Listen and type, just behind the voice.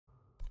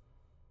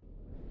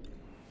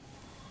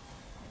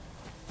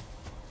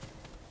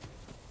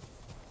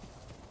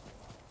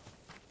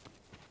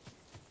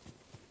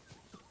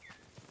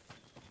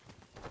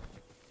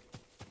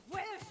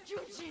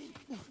Junshin!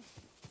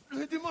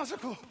 Lady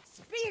Masako!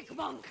 Speak,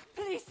 monk!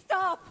 Please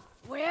stop!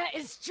 Where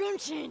is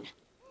Junshin?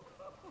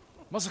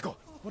 Masako,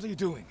 what are you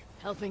doing?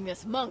 Helping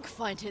this monk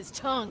find his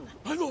tongue.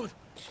 My lord,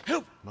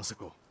 help!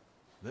 Masako,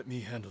 let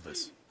me handle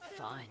this.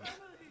 Fine.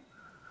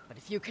 But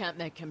if you can't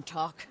make him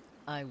talk,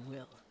 I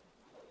will.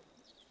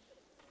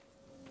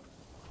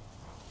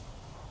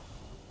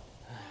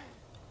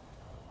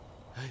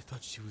 I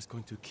thought she was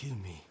going to kill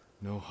me.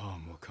 No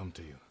harm will come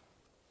to you.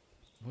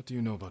 What do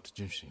you know about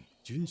Junshin?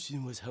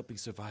 Junshin was helping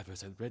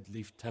survivors at Red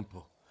Leaf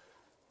Temple.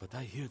 But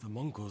I hear the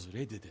Mongols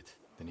raided it.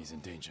 Then he's in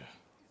danger.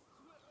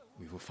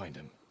 We will find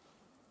him.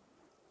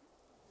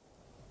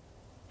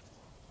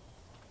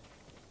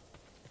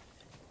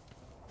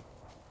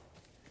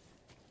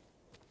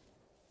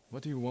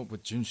 What do you want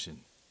with Junshin?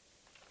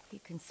 He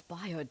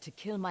conspired to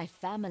kill my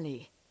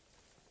family.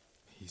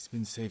 He's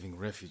been saving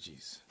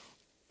refugees.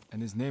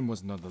 And his name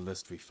wasn't on the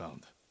list we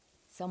found.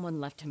 Someone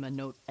left him a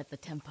note at the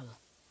temple.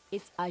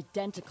 It's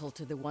identical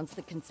to the ones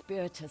the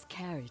conspirators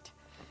carried.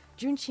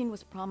 Junshin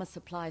was promised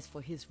supplies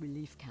for his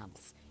relief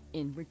camps.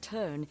 In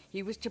return,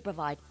 he was to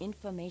provide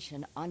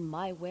information on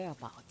my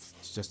whereabouts.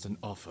 It's just an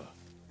offer.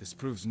 This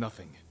proves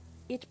nothing.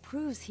 It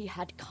proves he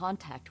had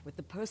contact with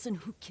the person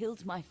who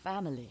killed my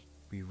family.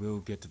 We will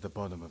get to the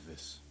bottom of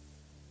this.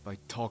 By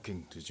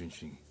talking to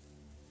Junshin.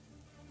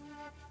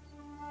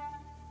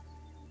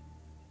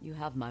 You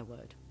have my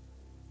word.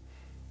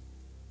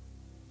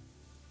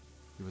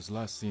 He was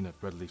last seen at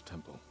Red Leaf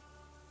Temple.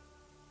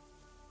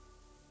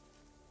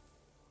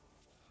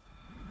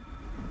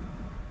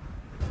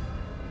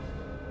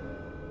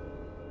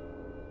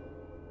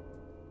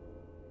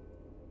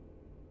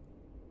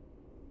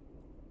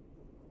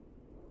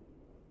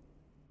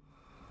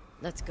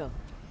 Let's go.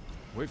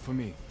 Wait for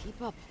me.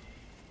 Keep up.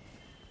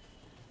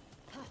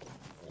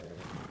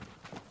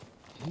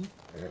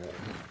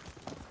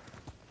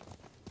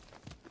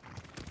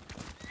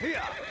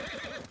 Here!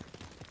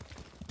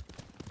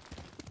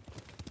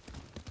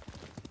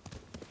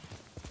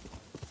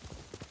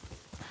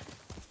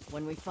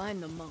 When we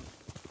find the monk,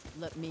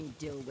 let me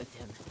deal with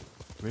him.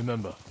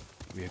 Remember,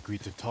 we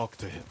agreed to talk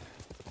to him.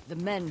 The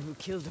men who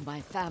killed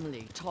my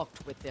family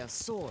talked with their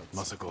swords.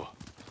 Masako,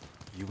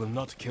 you will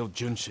not kill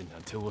Junshin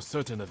until we're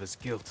certain of his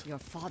guilt. Your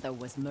father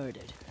was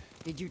murdered.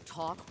 Did you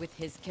talk with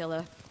his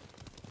killer?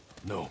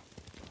 No.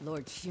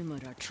 Lord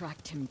Shimura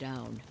tracked him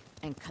down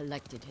and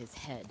collected his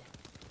head.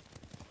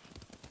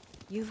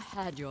 You've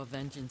had your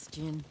vengeance,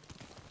 Jin.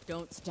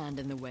 Don't stand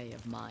in the way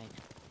of mine.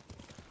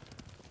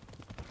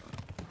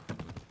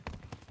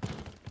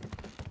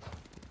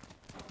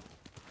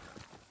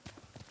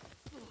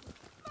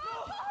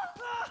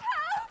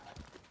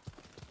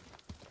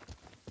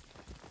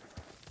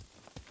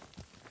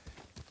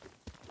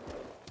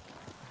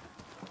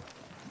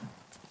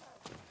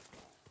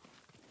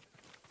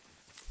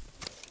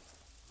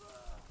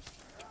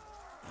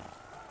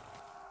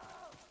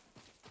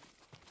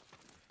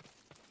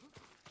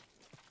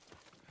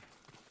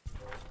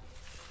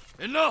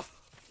 Enough!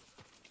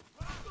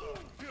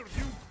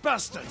 You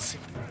bastards!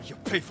 You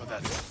pay for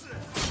that.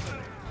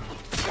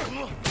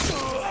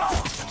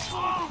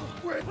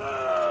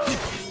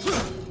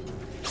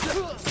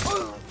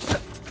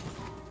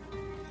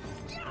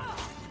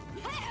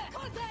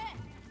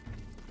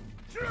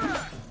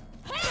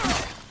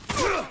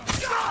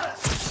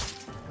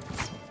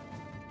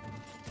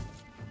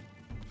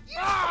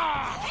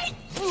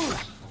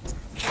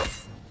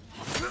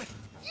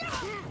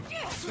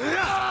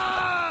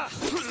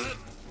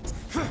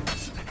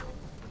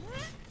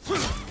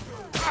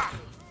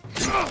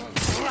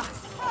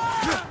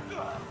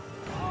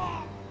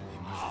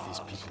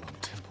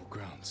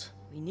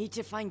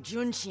 To find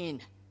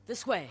Junshin.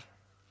 This way.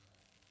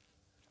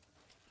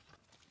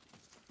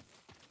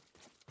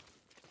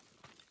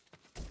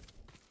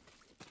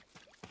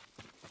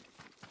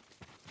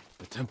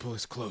 The temple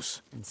is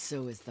close. And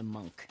so is the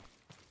monk.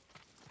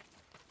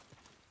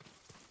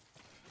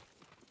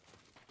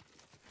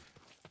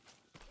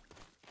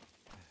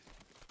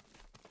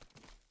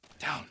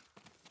 Down.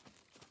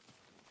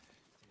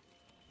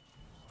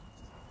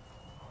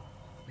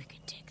 We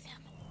could take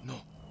them. No,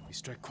 we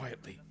strike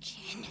quietly.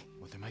 Jin.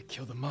 Or they might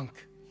kill the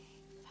monk.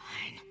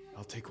 Fine.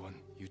 I'll take one,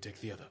 you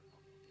take the other.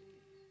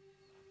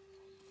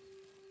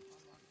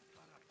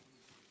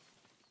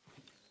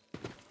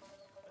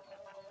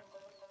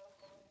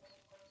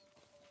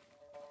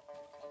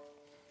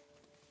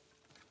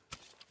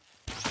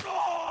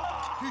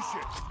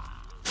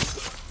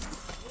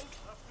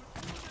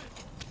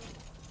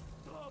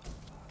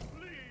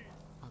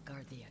 I'll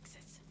guard the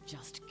exits.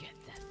 Just get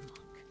that monk.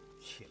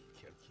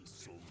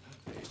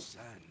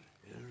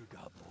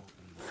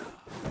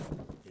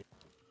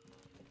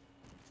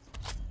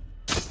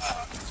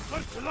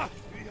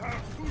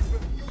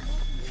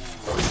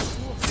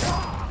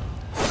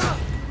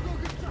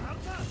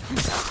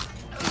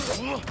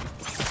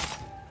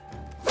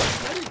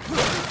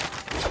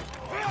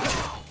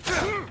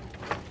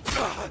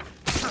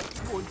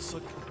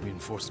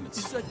 Reinforcements.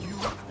 Is that you?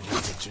 I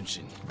need to get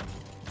Junshin.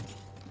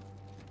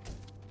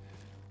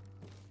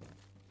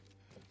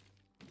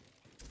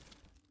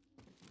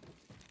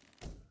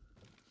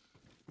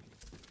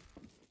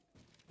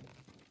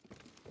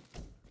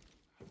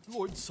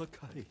 Lord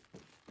Sakai,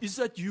 is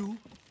that you?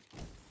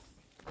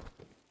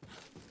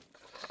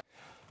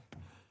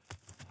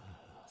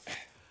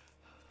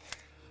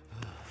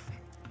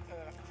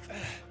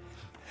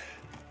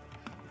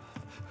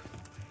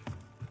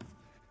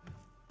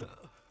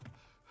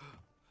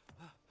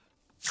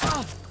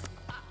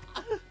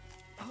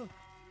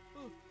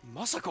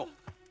 Masako!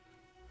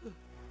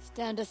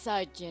 Stand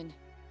aside, Jin.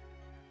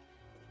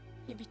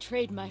 He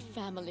betrayed my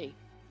family.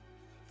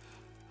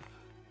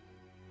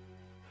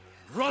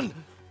 Run!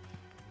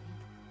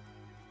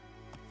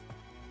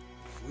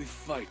 If we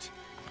fight,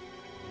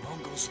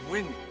 Mongols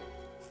win.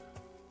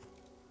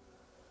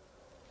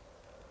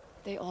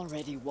 They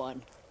already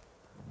won.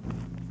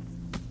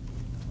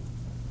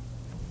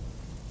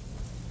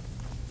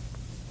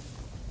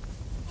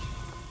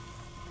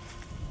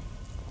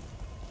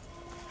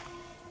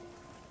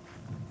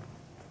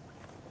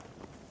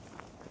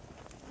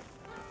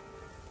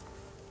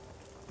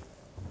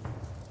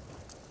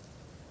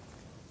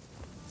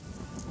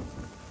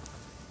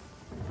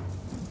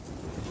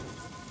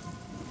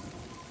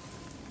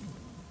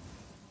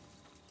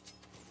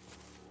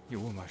 You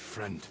were my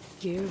friend.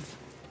 Give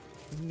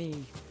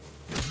me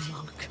the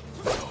monk.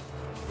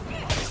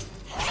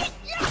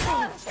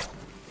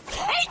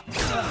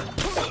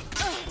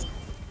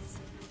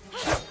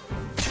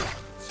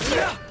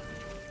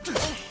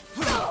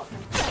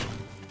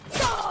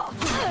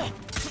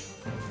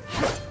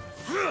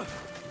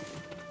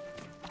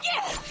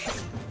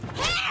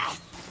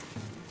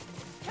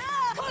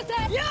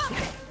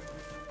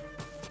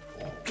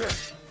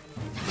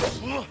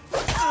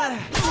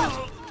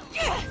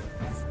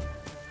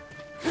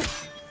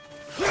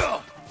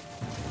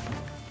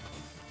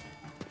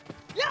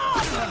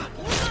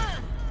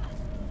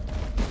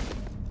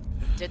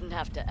 Didn't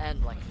have to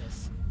end like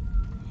this.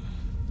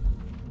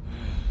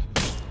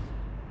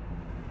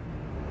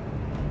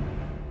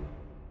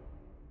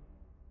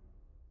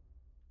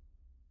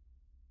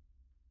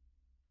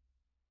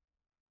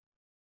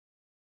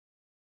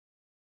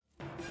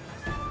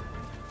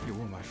 You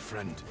were my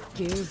friend.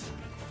 Give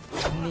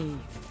me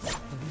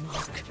the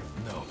monk.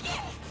 No.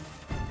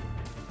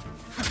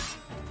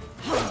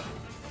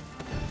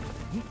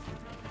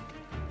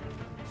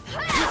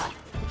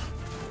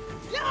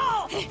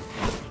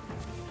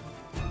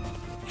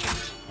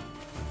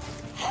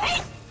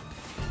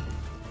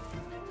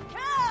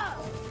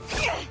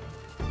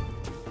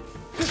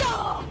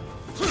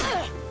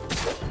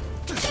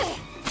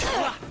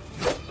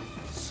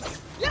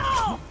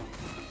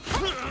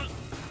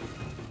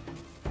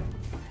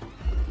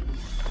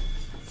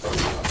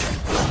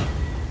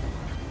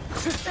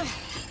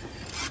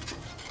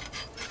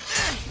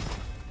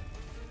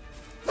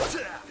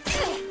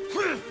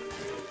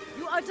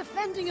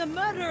 Defending a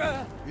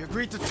murderer! We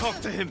agreed to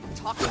talk to him.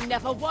 Talking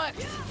never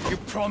works! You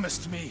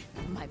promised me.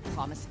 My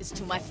promise is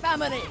to my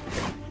family!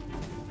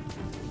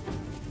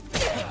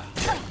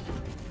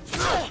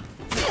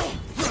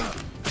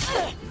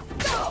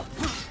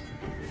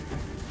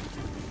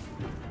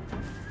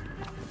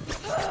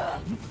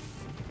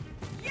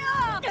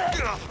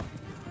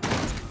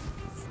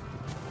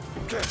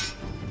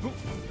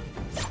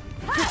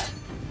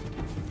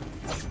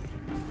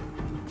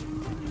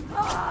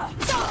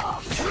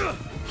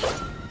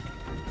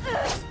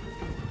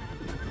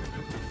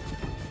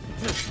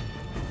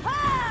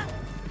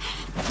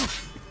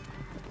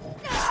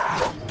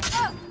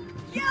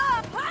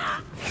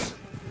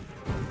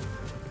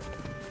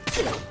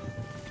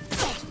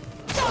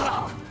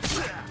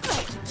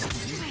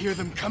 Hear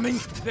them coming?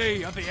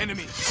 They are the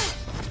enemy.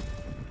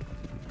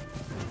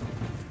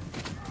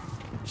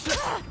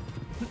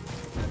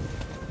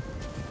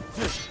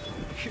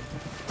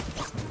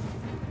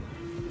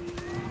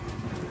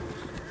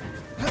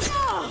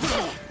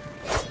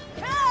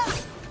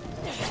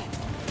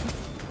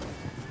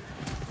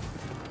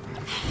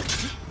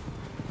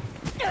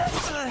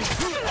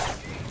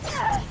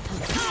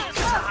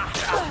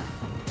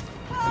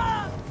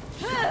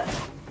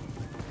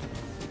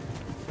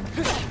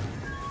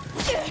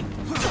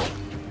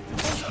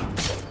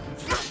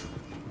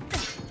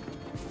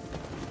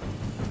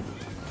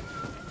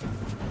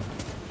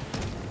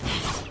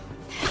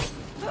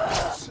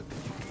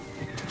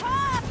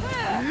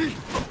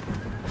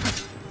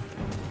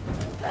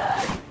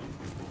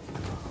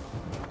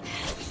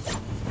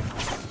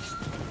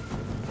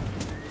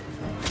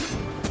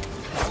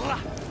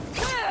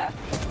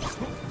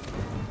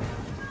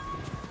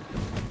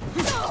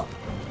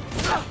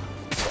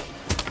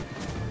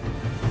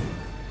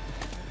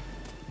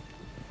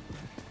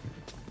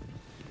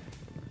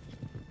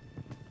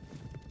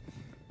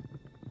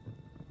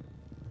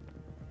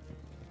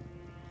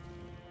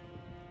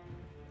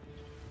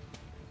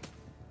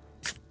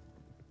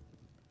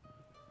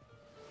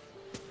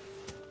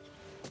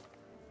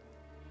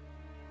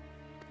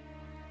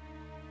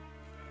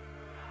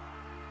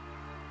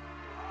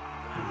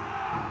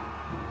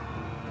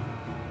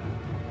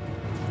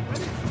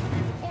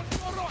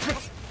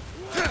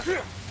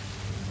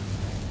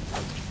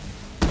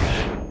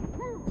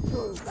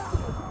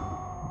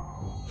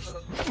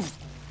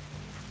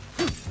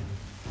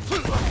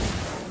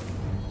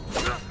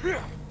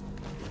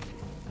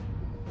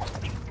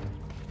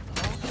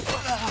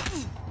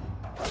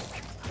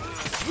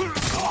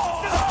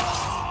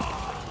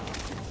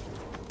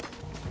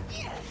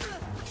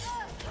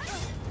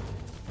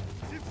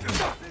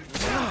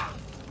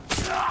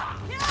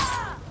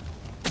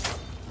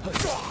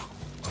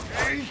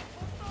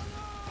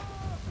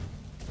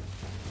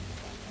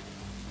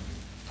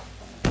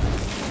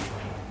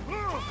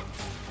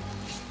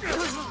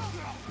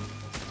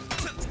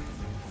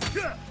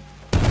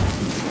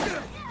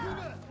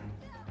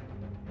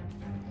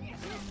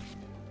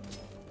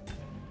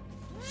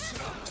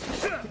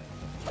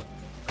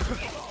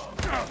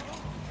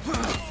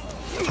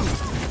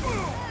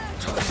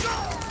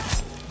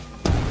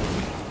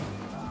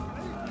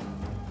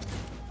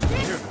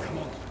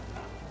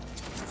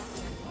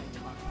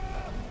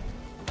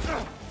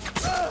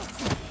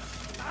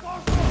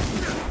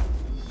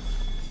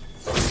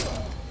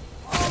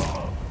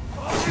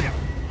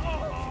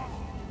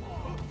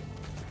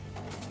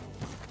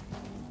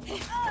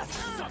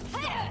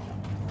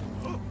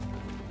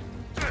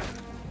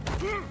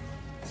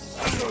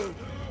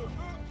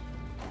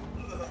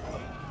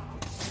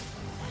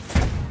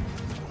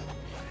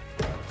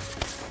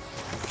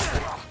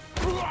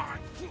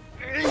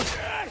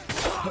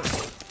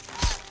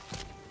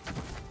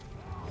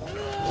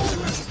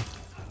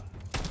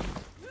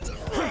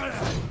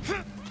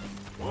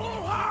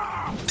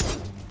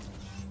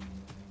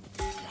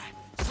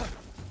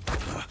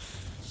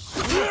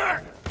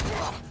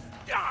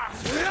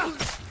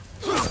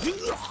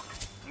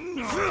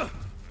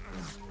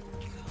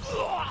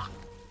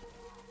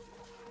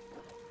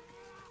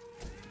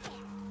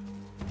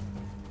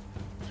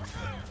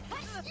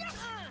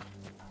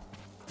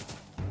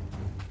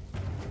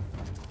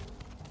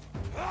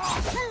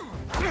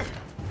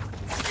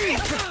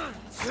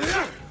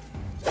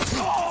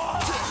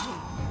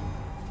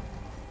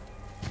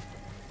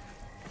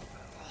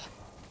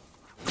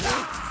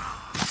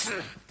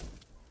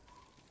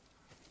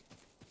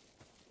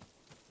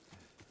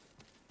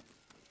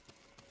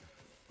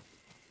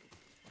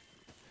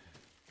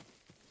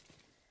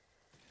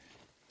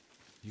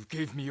 You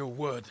gave me your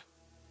word.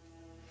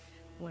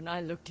 When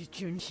I looked at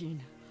Junshin,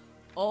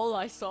 all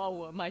I saw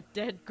were my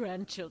dead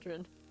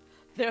grandchildren.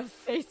 Their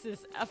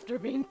faces after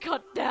being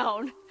cut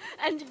down.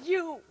 And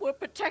you were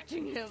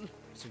protecting him.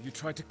 So you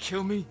tried to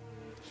kill me?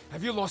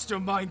 Have you lost your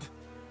mind?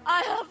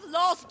 I have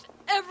lost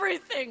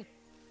everything!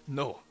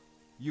 No.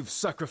 You've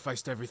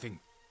sacrificed everything.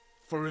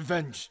 For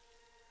revenge.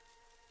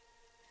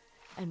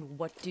 And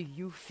what do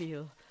you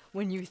feel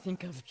when you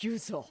think of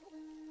Yuzo?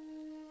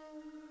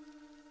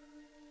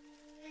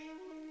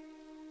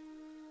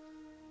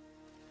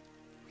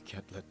 We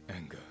can't let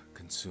anger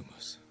consume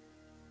us.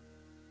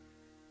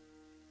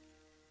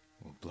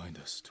 Or blind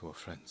us to our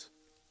friends.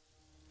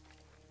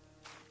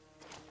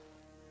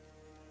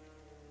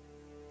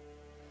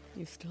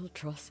 You still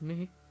trust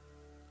me?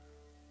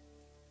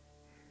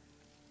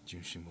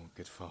 Junshin won't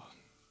get far.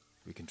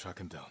 We can track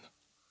him down.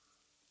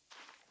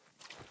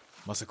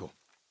 Masako.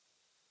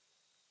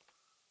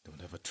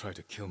 Don't ever try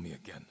to kill me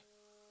again.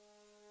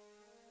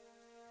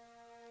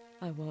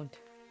 I won't.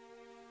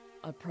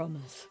 I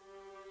promise.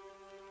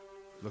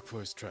 Look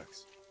for his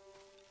tracks.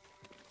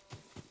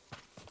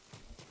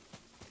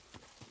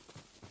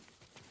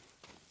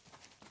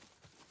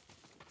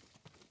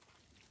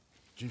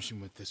 Junshin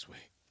went this way.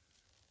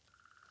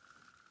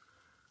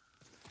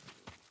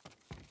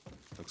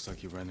 Looks like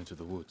he ran into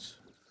the woods.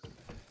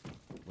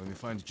 When we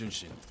find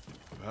Junshin,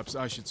 perhaps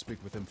I should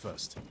speak with him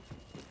first.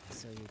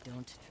 So you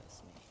don't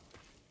trust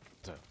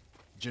me?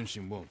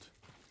 Junshin won't.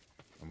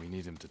 And we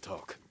need him to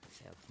talk.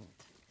 Fair point.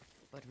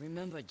 But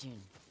remember,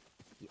 Jin,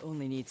 he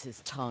only needs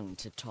his tongue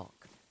to talk.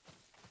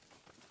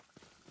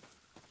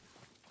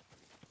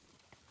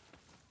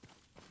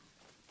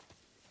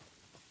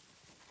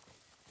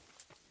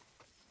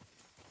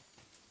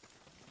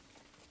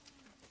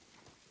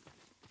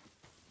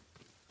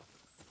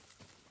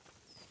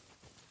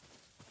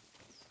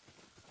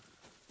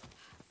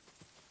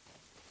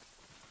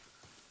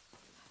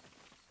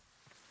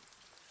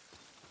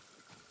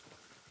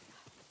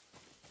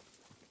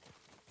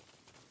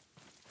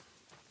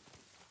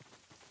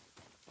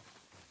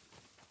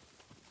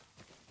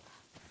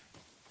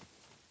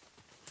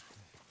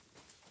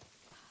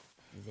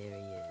 There he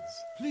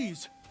is.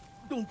 Please,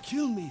 don't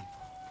kill me.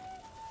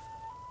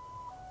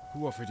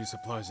 Who offered you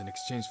supplies in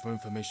exchange for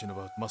information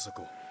about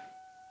Masako?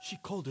 She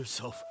called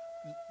herself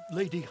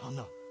Lady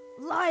Hana.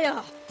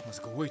 Liar!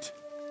 Masako, wait.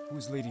 Who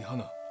is Lady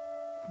Hana?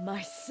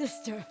 My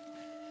sister.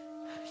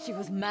 She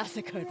was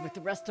massacred with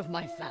the rest of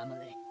my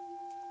family.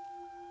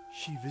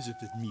 She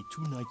visited me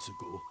 2 nights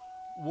ago,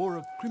 wore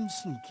a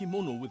crimson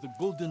kimono with a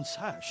golden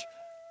sash.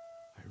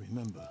 I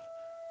remember.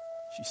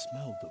 She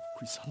smelled of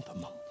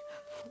chrysanthemum.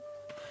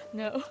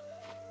 No.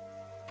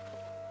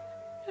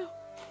 No.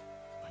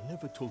 I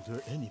never told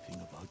her anything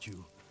about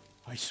you.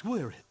 I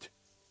swear it.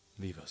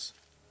 Leave us.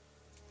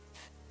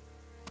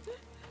 My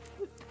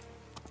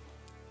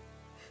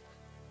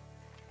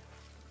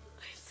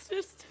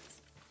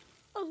sister's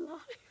alive.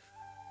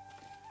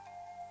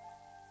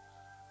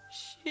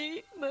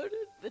 She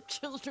murdered the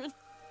children.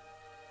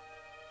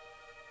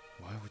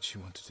 Why would she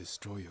want to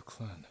destroy your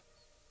clan?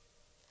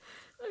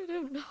 I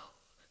don't know.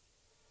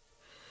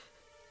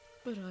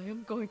 But I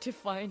am going to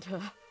find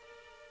her.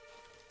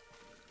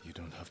 You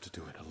don't have to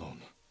do it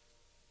alone.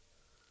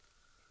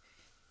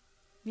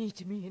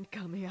 Meet me in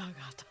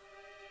Kamiagata.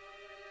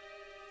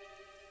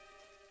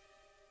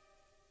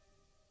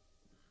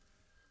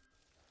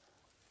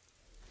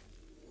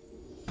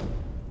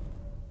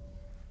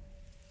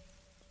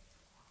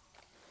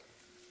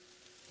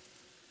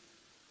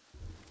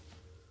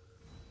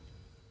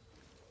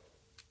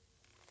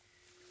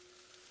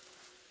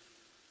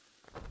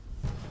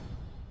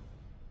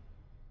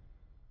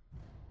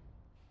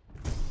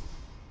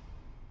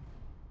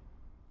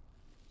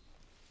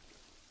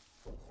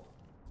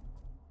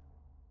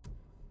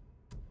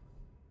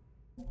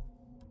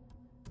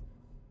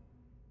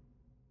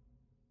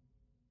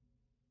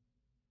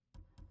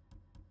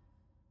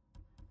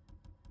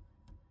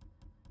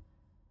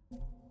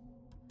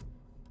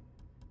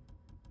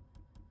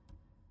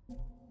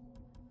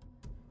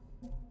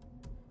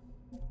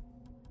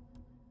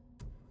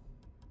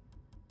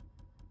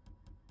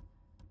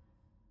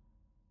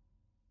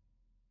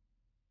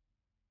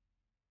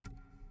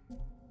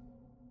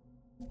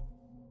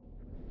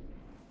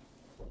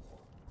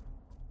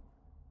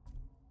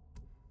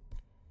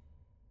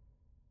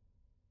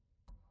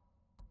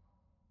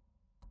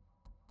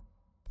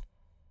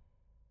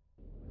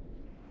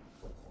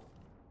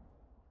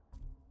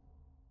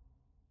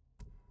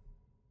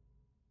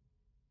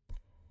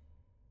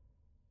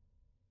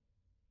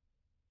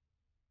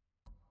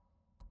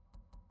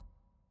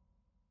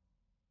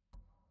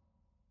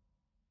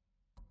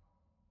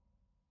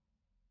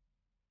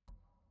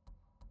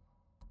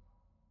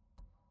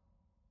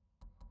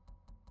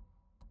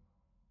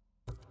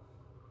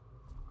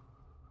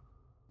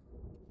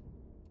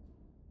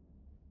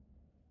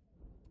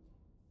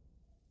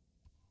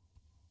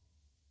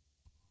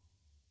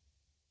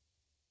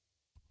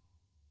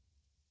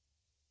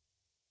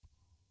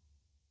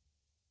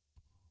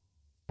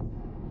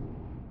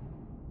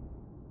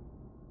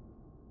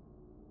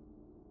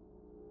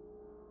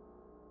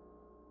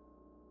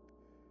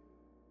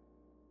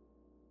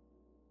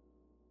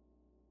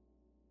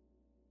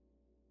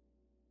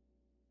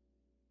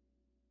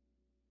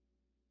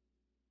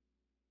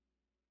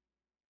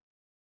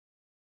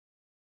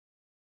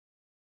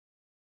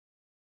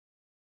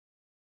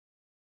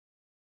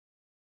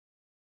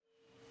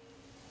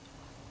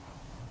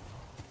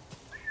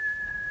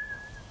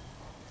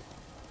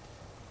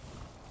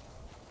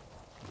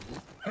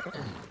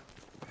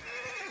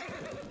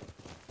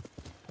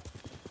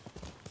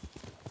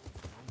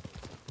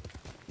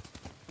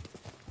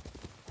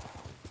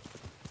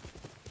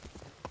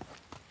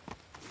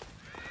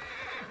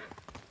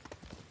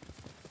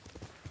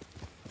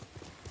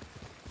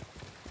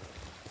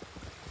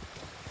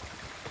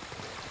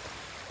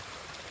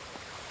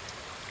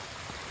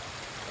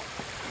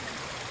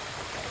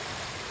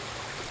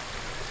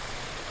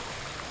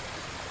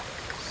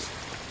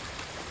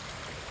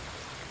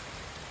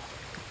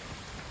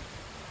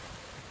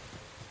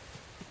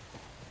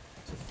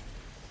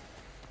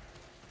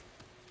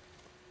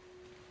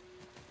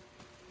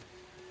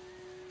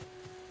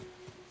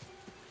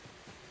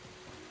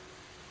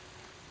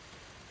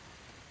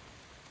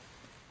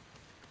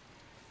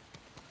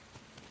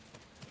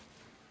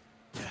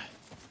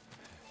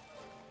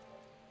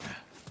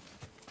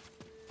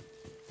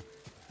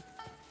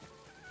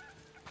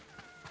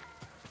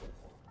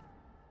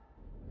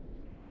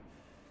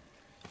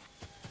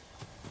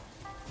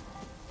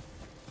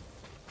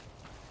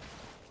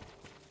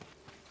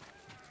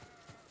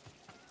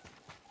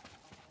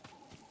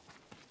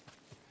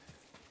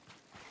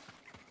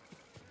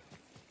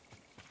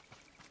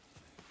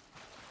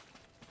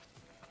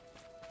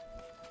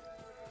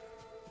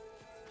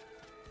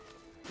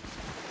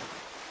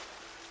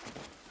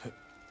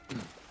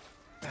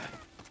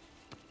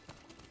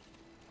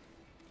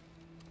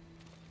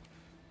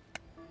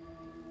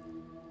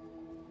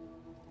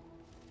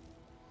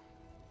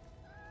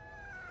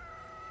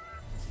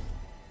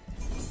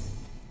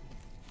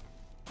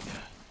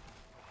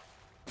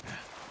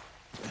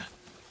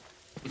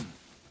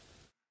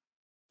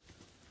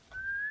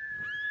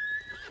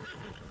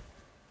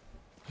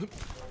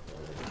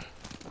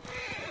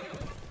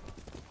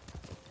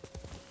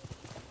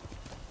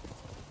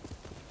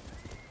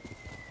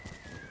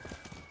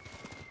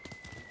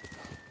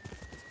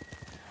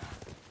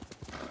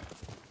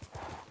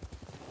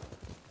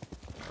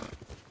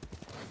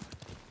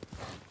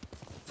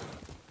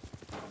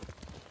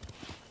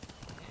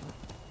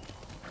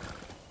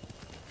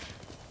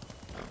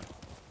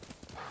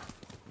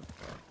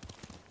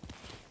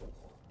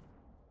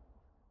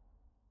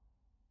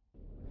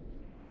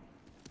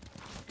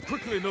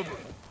 Quickly, Nobu!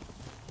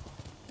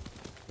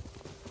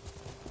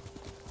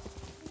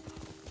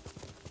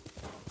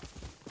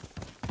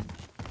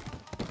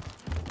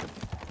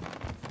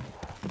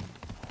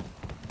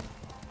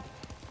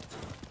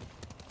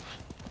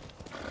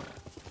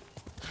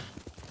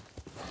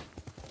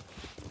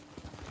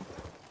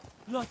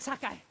 Lord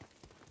Sakai,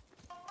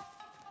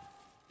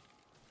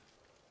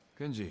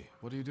 Kenji,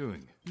 what are you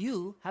doing?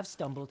 you have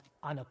stumbled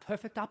on a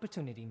perfect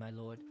opportunity, my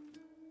lord.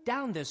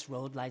 Down this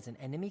road lies an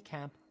enemy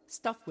camp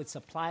stuffed with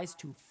supplies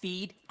to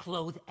feed,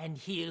 clothe, and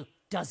heal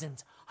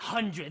dozens,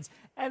 hundreds,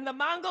 and the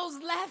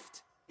Mongols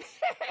left.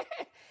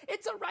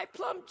 It's a ripe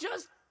plum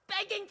just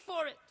begging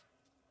for it.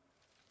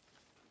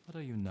 What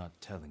are you not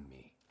telling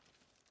me?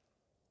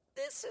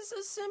 This is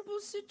a simple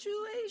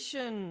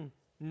situation.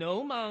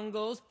 No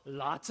Mongols,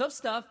 lots of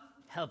stuff.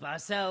 Help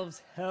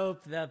ourselves,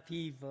 help the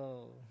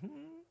people.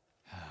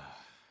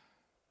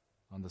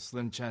 On the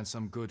slim chance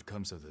some good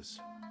comes of this.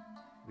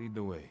 Lead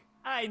the way.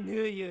 I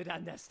knew you'd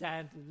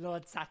understand,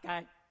 Lord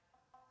Sakai.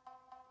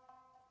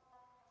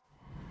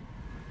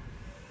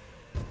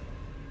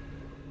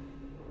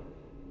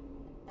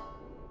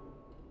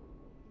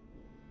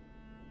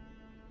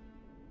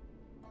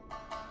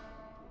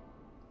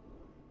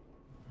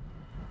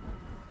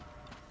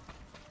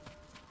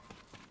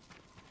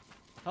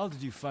 How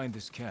did you find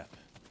this camp?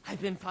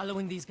 I've been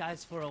following these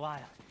guys for a while.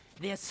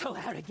 They're so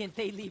arrogant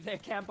they leave their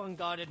camp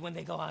unguarded when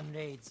they go on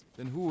raids.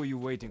 Then who are you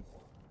waiting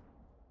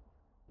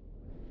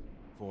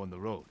for on the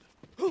road?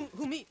 Who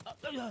me?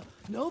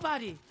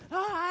 Nobody.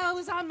 I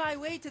was on my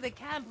way to the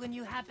camp when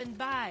you happened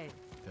by.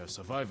 There are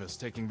survivors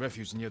taking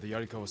refuge near the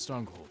Yarikawa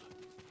stronghold.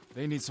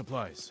 They need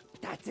supplies.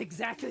 That's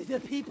exactly the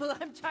people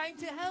I'm trying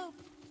to help.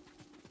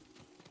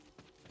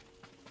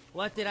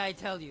 What did I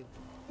tell you?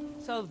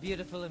 So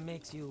beautiful it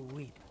makes you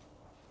weep.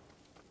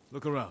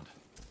 Look around.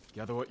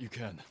 Gather what you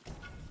can.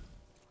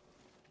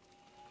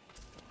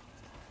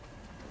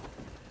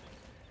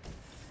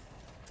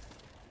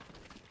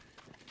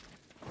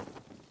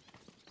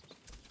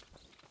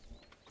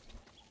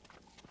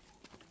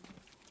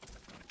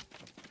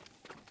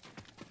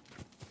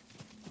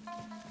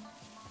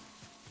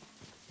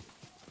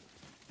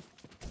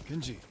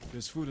 Kenji,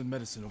 there's food and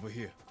medicine over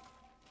here.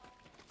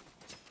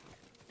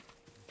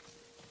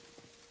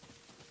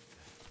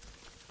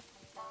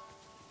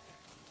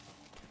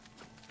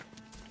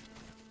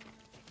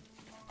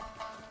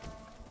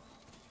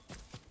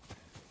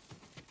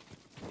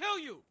 Kill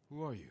you!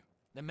 Who are you?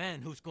 The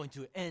man who's going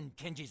to end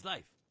Kenji's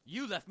life.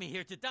 You left me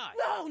here to die.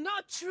 No,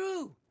 not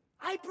true!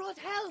 I brought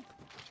help!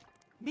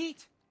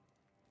 Meet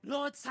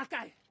Lord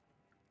Sakai,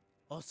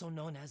 also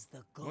known as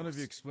the Ghost. One of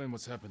you explain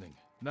what's happening.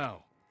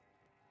 Now.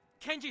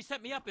 Kenji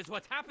set me up is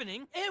what's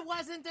happening. It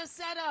wasn't a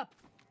setup!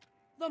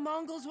 The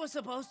Mongols were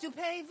supposed to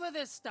pay for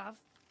this stuff,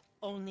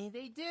 only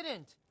they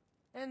didn't.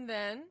 And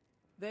then,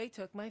 they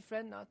took my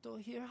friend Nato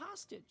here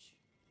hostage.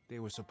 They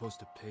were supposed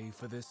to pay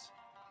for this?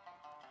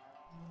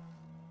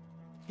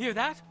 Hear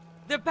that?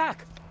 They're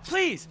back!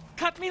 Please,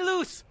 cut me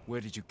loose!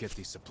 Where did you get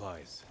these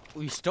supplies?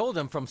 We stole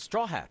them from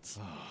Straw Hats.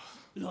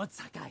 Lord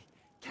Sakai,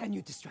 can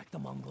you distract the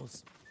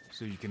Mongols?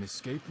 So you can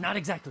escape? Not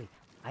exactly.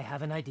 I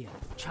have an idea.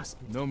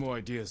 Trust me. No more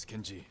ideas,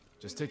 Kenji.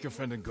 Just take your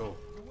friend and go.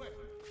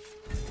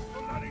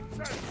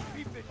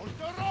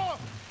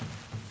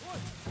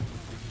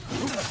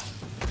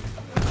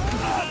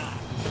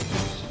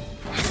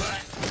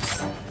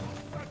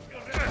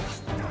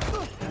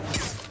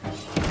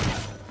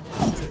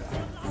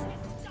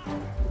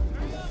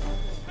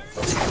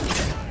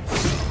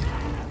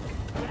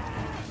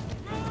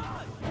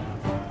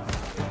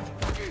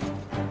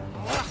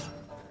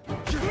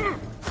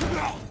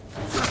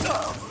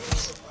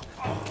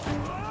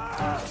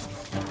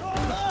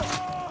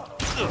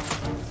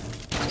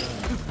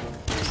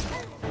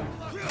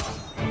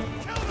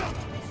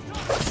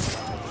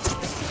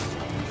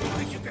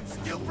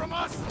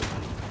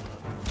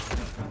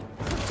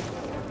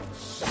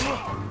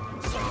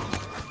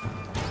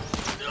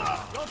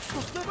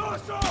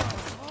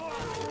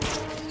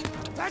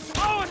 That's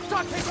our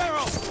sake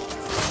barrel!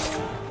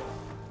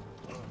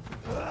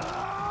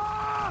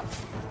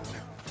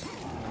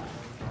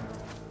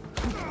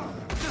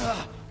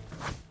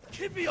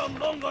 Keep your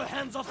Mongol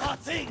hands off our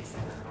things!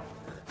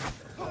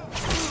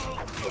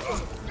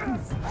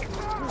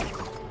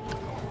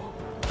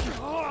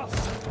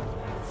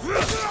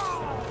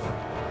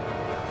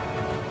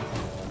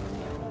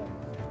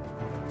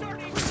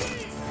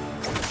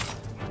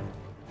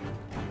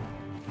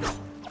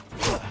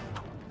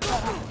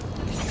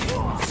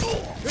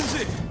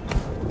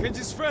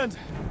 Kenji's friend!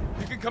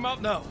 You can come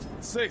out now.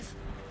 It's safe.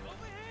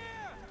 Over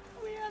here!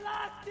 We are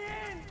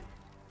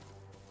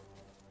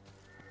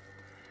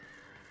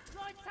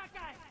Lord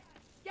Sakai!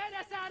 Get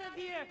us out of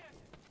here!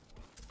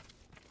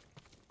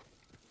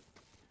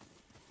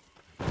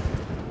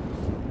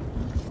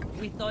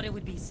 We thought it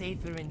would be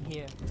safer in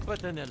here. But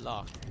then it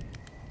locked.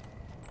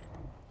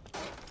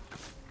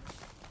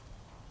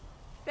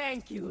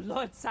 Thank you,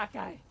 Lord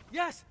Sakai.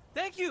 Yes,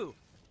 thank you!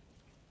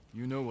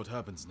 You know what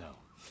happens now.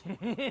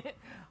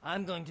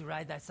 I'm going to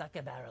ride that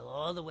sake barrel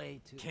all the way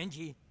to...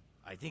 Kenji,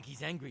 I think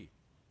he's angry.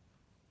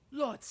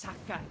 Lord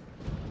Sakai,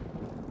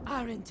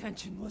 our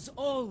intention was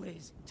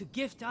always to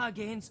gift our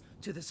gains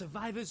to the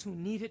survivors who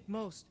need it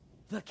most.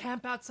 The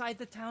camp outside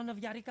the town of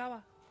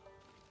Yarikawa.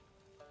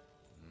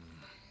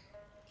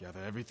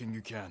 Gather everything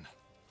you can.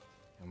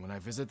 And when I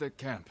visit that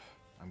camp,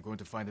 I'm going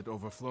to find it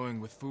overflowing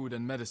with food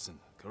and medicine,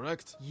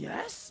 correct?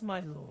 Yes,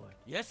 my lord.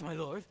 Yes, my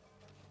lord.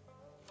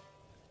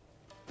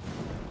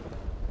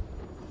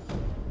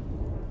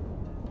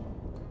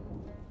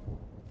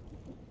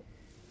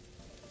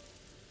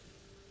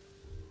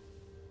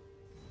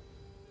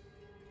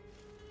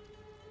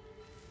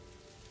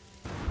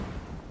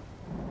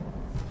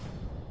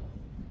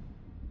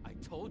 I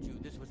told you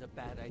this was a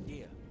bad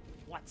idea.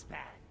 What's bad?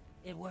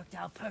 It worked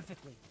out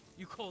perfectly.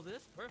 You call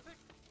this perfect?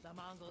 The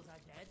Mongols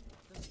are dead.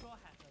 The Straw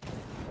Hats are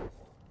dead.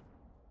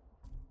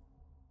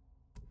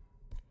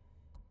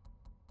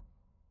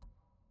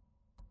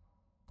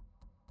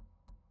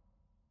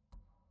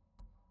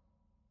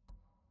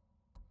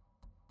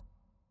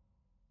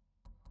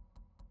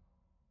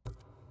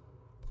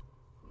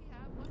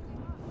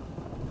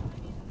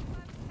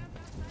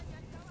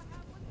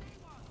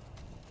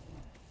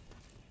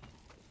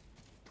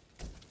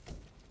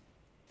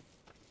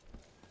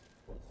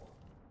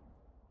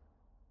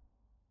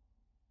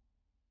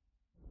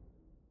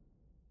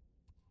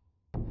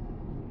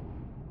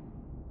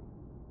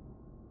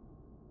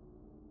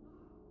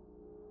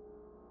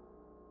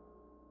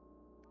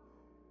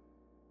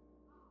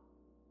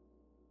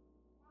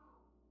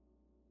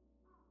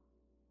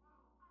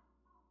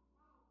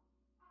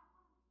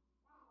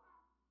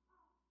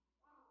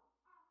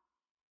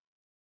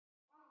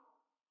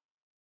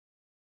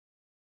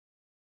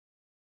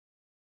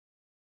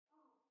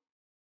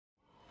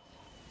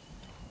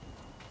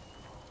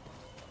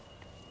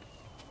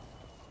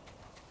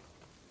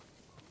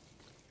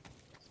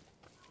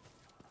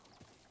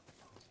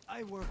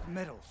 I work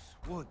metals,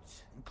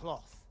 woods, and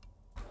cloth.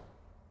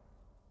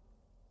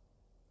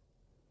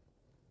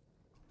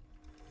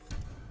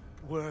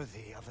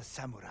 Worthy of a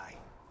samurai.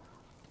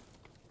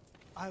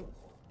 I...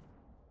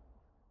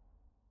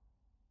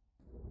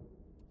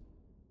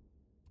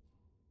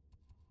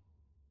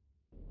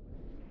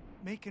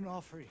 make an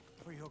offering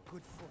for your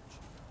good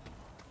fortune.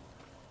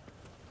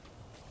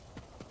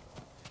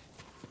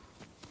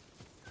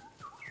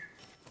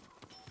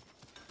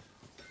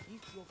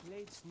 If your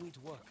blades need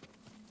work,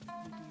 it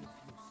will be of use.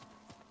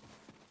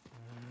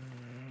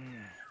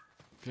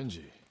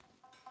 Kenji,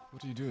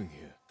 what are you doing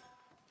here?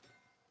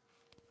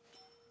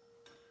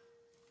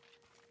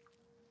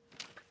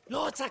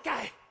 Lord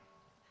Sakai!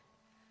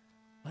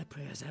 My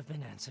prayers have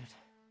been answered.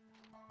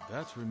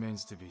 That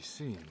remains to be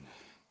seen.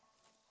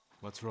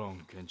 What's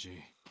wrong,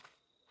 Kenji?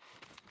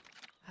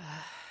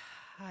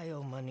 I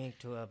owe money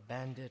to a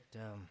bandit,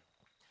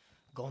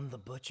 Gon the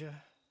Butcher.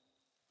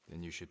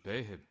 Then you should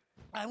pay him.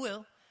 I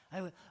will.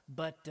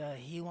 But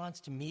he wants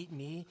to meet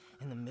me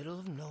in the middle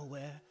of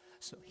nowhere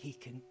so he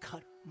can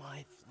cut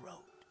my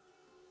throat.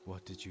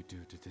 What did you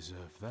do to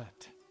deserve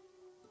that?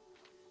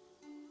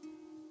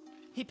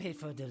 He paid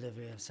for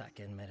delivery of sake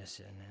and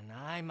medicine, and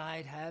I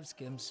might have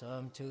skimmed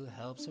some to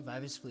help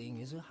survivors fleeing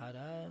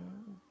Izuhara,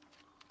 and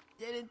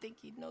didn't think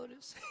he'd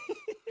notice.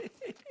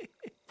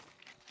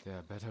 There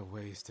are better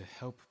ways to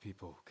help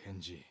people,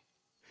 Kenji.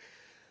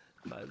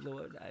 My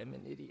lord, I'm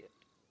an idiot.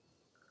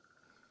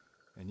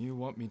 And you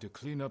want me to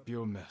clean up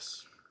your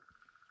mess.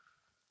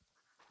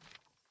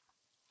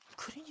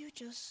 Couldn't you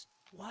just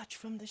watch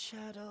from the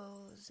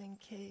shadows in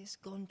case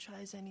Gon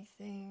tries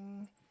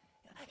anything?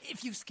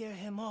 If you scare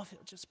him off,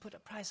 he'll just put a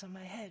price on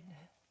my head.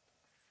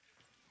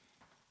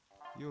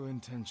 Your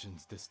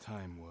intentions this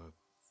time were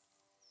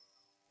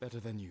better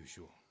than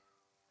usual.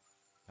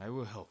 I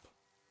will help.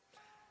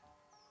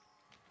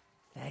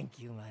 Thank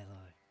you, my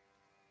lord.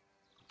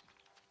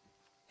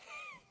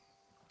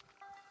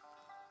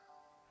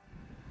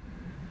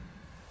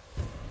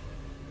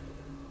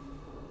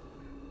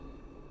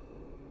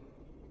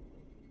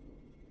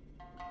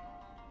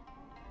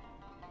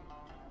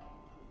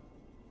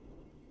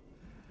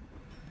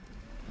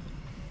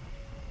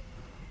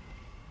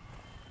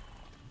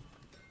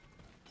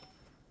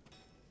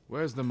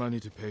 Where's the money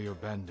to pay your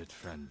bandit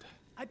friend?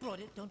 I brought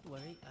it, don't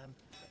worry.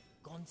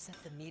 Gon set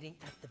the meeting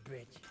at the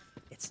bridge.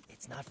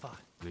 It's not far.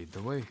 Lead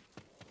the way.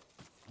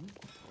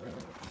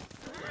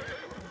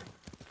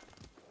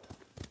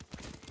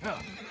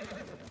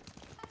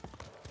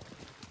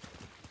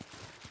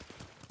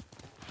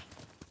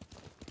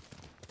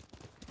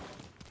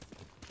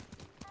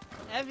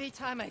 Every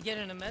time I get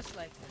in a mess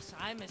like this,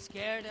 I'm as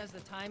scared as the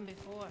time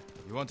before.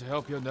 You want to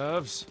help your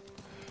nerves?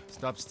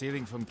 Stop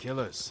stealing from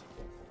killers.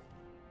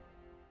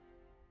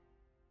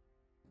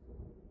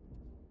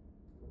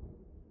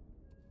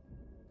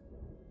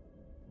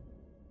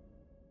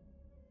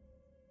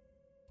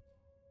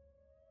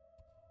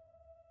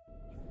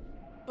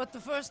 But the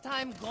first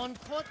time Gon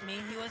caught me,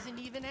 he wasn't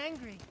even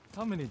angry.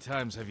 How many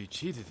times have you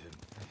cheated him?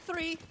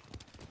 3.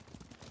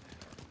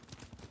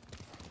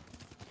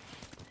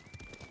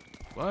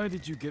 Why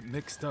did you get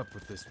mixed up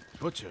with this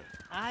butcher?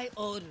 I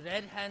owed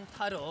Red Hand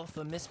Taro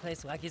for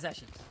misplaced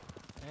wakizashis.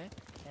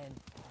 And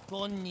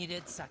Gon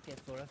needed sake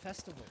for a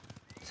festival.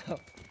 So,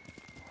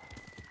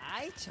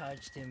 I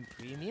charged him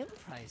premium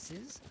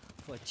prices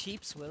for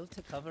cheap swill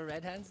to cover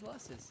Red Hand's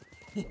losses.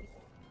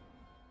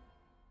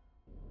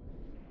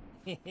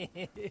 The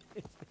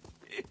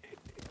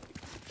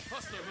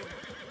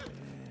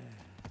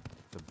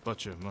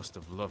butcher must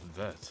have loved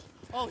that.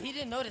 Oh, he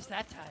didn't notice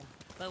that time.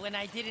 But when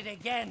I did it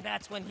again,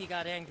 that's when he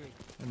got angry.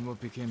 And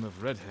what became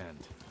of Red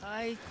Hand?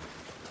 I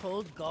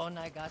told Gon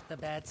I got the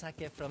bad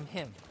sake from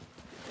him.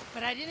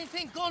 But I didn't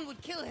think Gon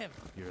would kill him.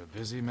 You're a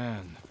busy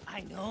man.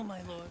 I know,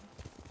 my lord.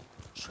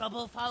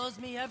 Trouble follows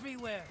me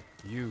everywhere.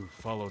 You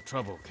follow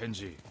trouble,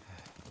 Kenji.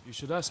 You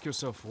should ask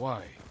yourself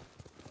why.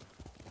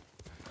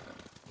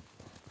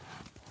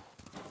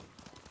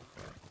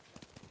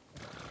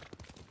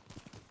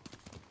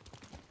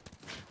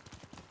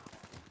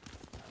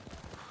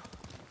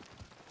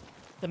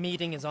 The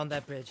meeting is on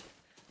that bridge.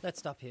 Let's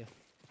stop here.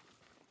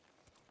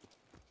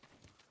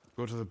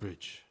 Go to the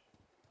bridge.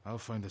 I'll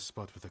find a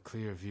spot with a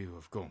clear view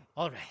of Gon.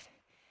 All right.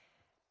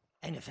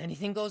 And if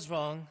anything goes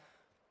wrong,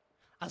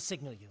 I'll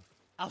signal you.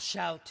 I'll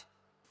shout,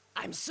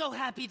 "I'm so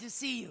happy to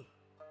see you!"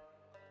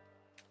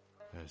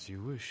 As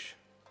you wish.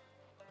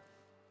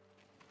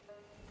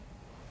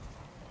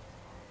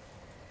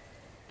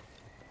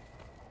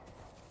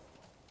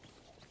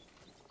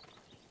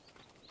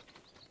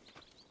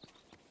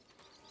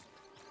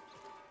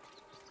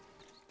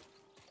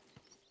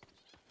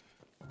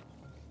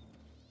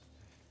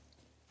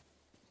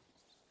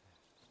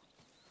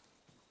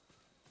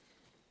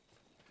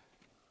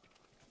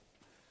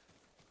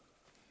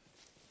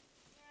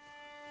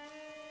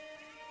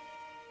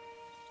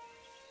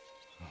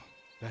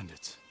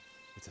 Bandits.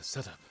 It's a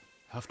setup.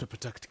 Have to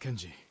protect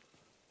Kenji.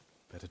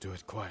 Better do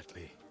it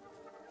quietly.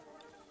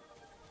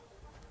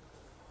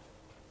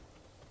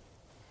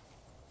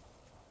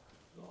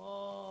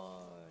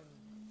 Gone.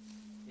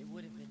 It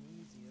would have been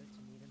easier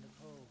to meet in the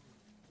cove.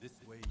 This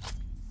way.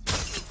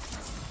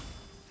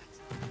 That's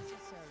not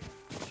necessary.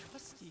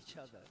 Trust each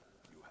other.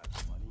 You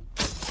have money?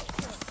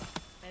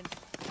 And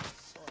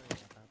sorry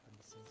about the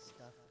missing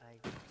stuff. I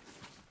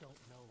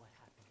don't know what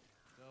happened.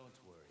 Don't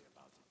worry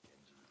about it,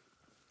 Kenji.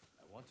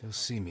 I want to You'll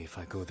see me if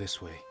I go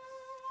this way.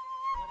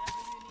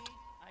 Whatever you need,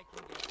 I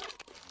can get.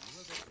 You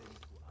ever been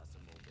to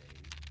Asamo Bay?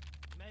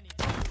 Many.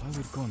 Why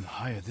would Gon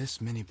hire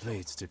this many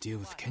blades to deal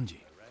with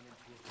Kenji? I ran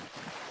into a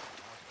person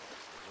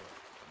who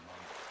worked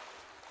among us.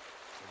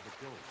 The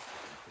ghosts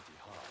have been pretty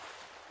hard.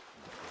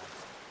 And the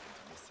glass is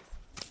missing.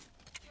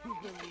 You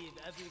believe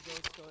every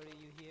ghost story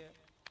you hear?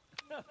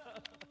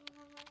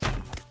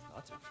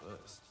 Not at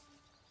first.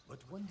 But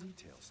one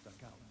detail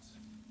stuck out.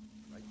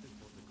 Right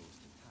before the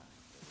ghost attack,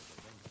 there was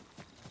a remedy.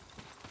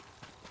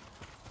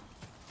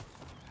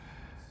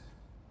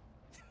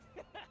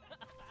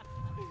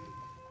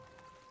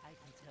 I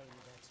can tell you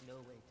that's no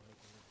way to make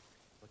a living.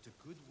 But a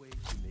good way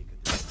to make a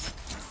difference.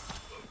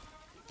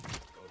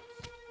 Ghosts.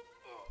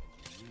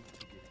 And you need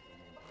to get in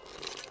on that.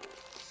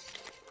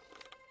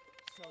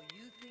 So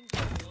you think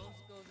the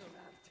ghost goes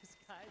around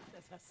disguised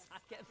as a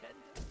sake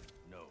vendor?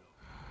 No.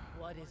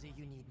 What is it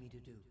you need me to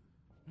do?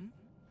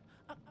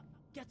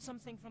 Get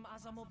something from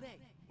Asamo Bay.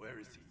 Where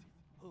is he?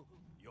 Who?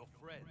 Your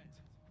friend.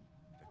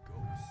 The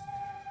ghost.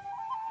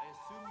 I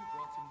assume you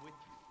brought him with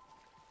you.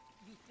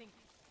 You think...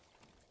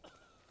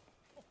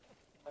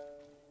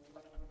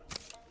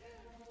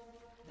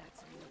 That's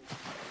you.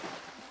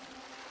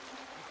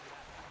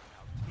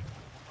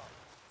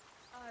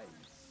 I'm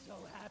so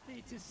happy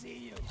to see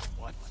you.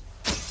 What?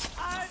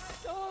 I'm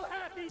so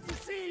happy to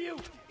see you!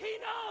 He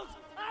knows!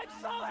 I'm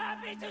so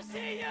happy to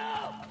see you!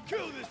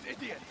 Kill this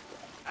idiot!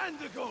 And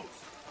the ghost!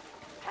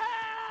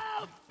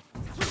 Help!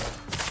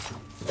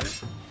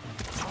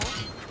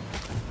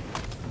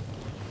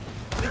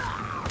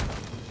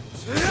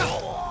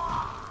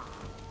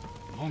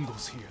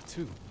 Mongols here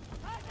too.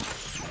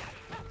 He's trying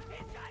to kill me!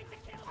 He's going to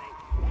kill me!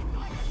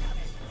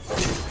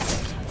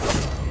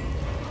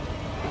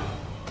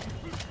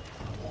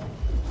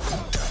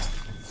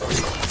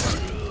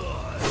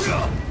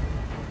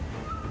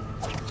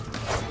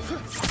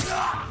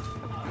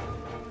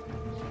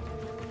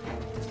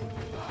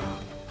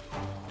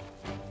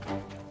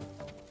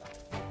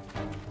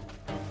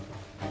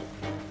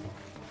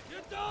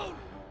 Get down!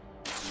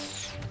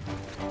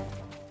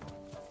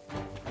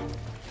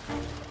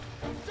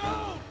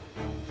 Down!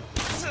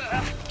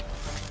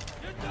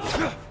 Get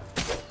down!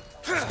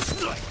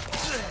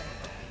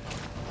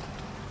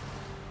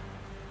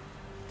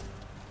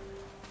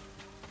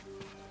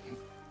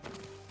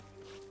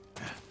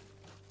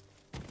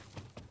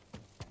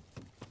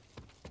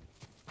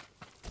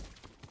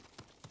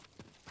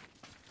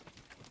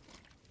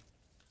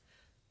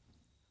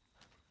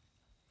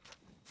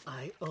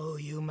 I owe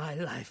you my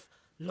life,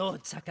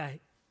 Lord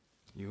Sakai.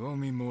 You owe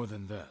me more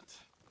than that.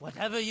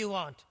 Whatever you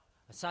want.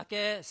 A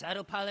sake,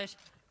 saddle polish,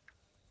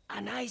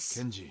 A nice...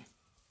 Kenji,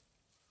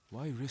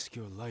 why risk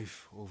your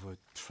life over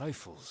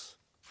trifles?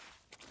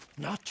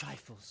 Not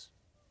trifles.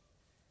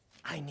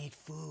 I need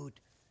food,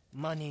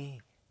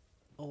 money,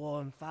 a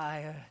warm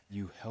fire.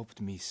 You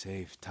helped me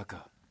save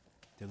Taka.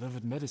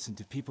 Delivered medicine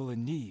to people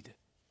in need.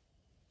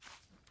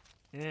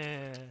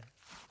 Yeah.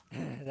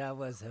 That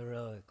was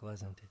heroic,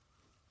 wasn't it?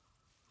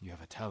 You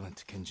have a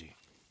talent, Kenji.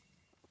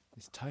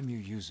 It's time you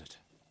use it.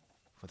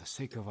 For the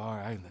sake of our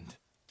island.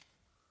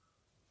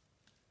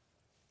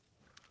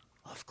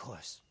 Of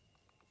course.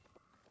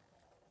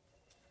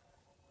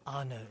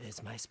 Honor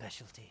is my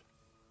specialty.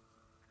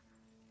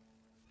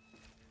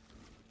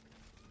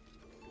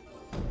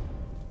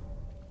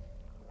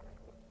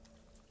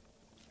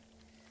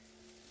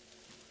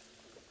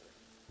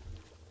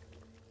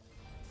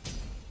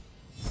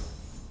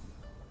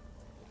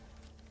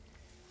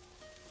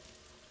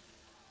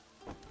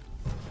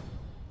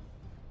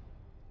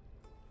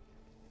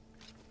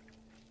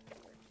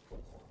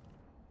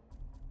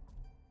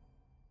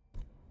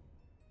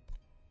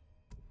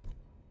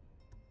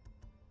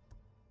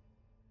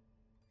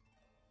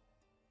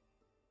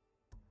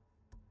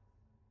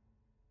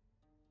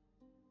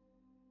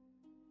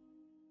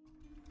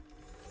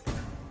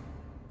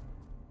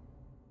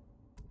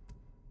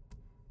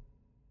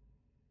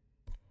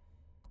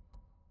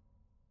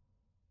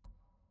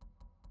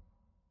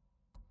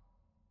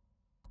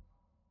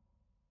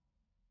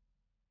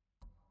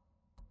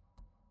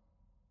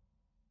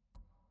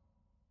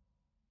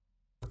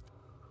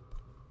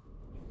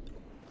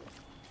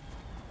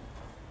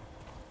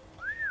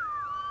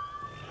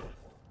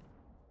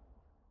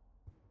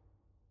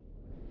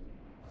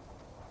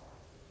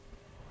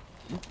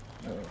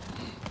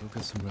 You'll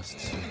get some rest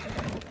soon.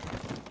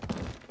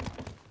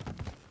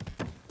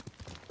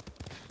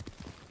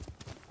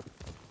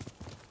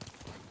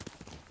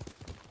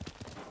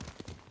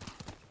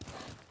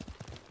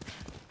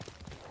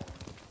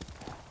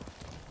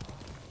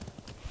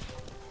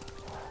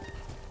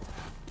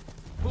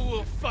 Who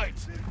will fight?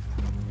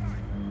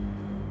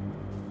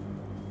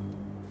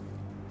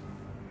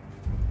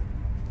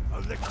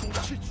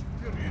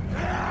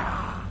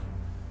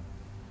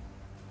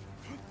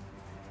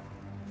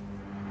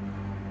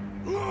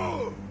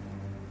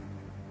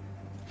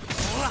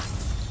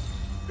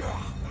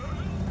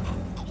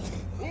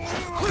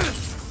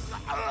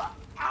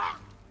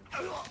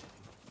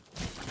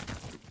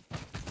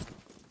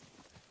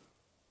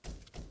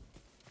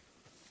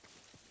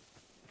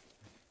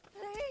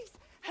 Please,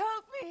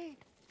 help me!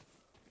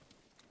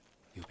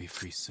 You'll be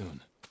free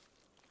soon.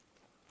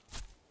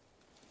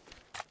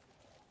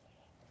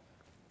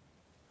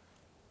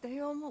 They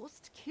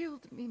almost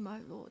killed me, my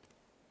lord.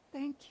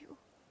 Thank you.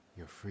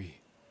 You're free.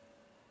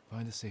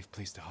 Find a safe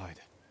place to hide.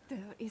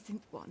 There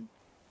isn't one.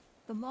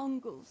 The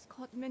Mongols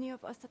caught many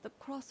of us at the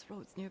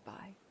crossroads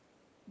nearby.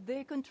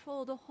 They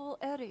control the whole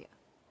area.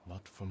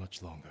 Not for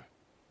much longer.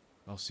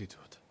 I'll see to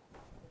it.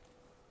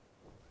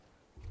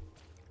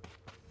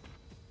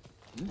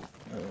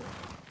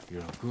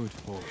 You're a good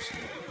horse.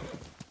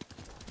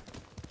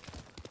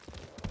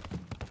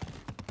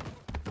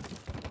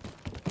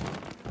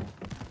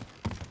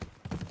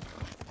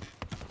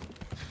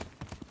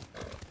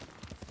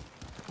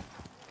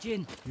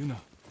 Jin. Yuna.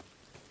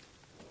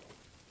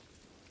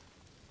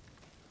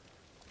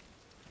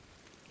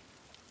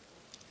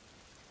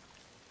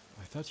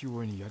 I thought you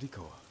were in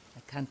Yarikawa. I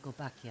can't go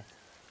back yet.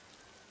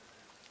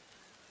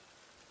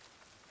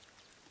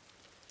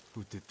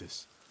 Who did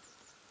this?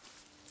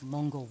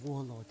 Mongol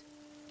warlord,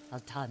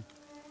 Altan.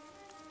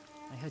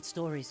 I heard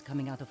stories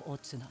coming out of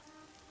Otsuna.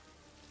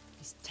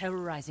 He's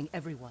terrorizing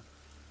everyone,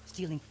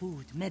 stealing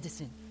food,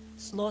 medicine,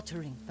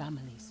 slaughtering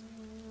families.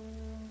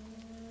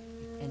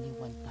 If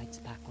anyone fights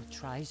back or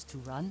tries to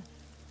run,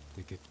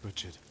 They get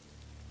butchered.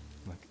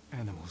 Like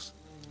animals.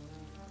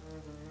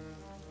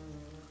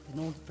 an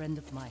old friend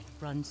of mine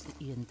runs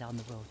the inn down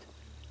the road.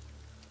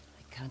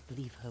 I can't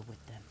leave her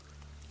with them.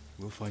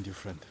 We'll find your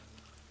friend.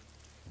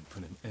 And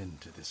put an end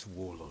to this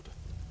warlord.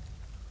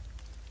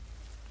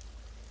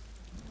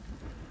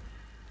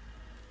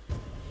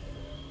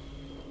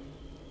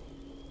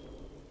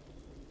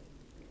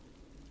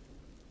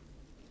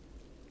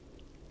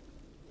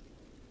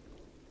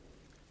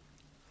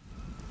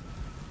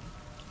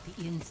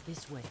 The inn's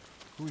this way.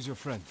 Who's your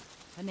friend?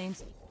 Her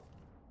name's...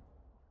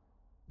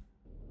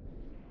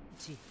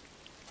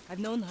 I've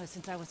known her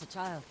since I was a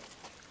child.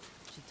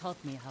 She taught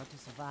me how to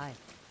survive.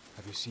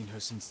 Have you seen her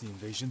since the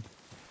invasion?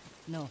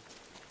 No,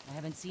 I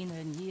haven't seen her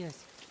in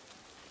years.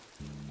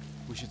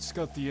 We should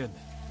scout the inn.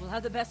 We'll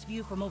have the best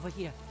view from over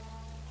here.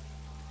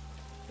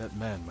 That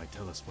man might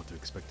tell us what to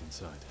expect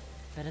inside.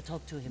 Better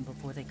talk to him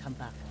before they come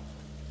back.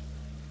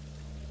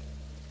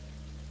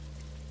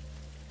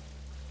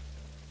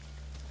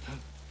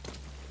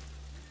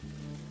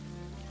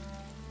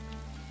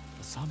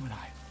 A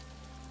samurai.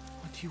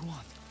 What do you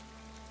want?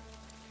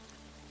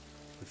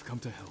 We've come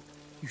to help.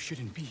 You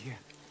shouldn't be here.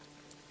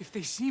 If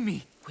they see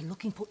me... We're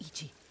looking for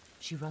Ichi.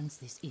 She runs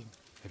this inn.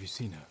 Have you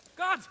seen her?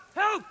 God,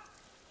 help!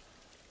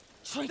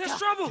 Traitor! There's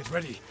trouble! Get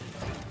ready!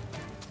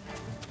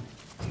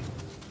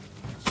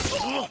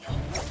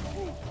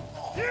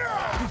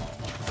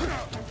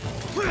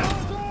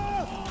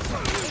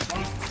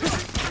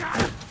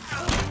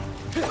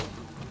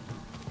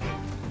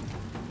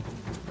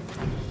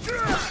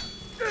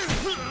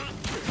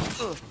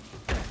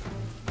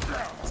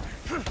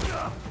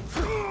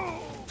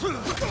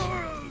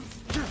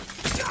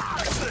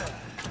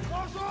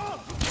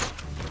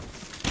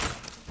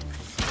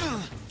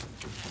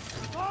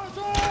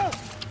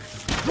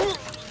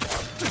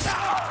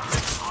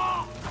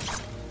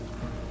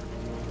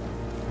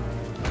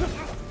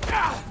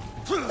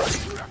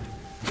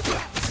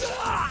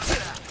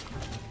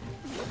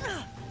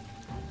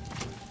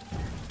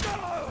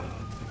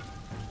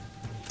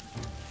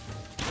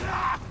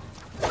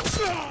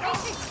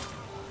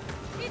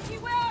 Ichi,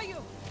 where are you?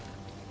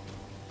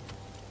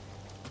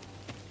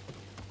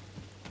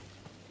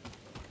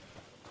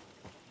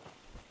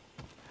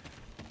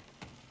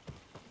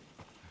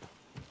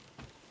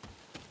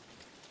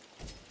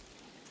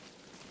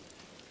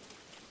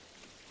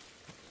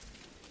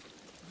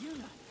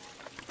 Yuna.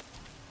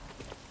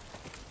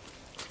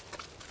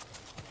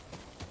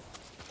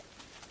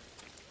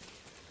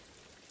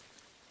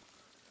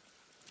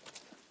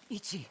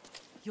 Ichi,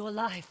 you're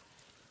alive.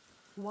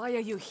 Why are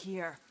you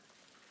here?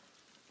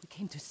 We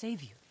came to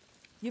save you.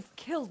 You've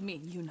killed me,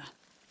 Yuna.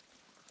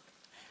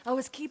 I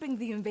was keeping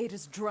the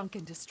invaders drunk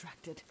and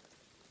distracted.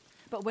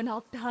 But when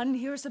Altan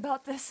hears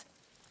about this,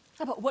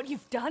 about what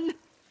you've done,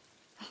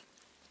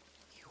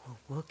 You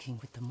were working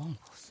with the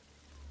Mongols.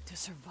 to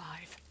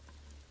survive,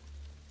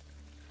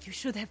 You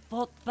should have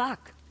fought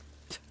back.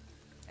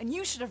 and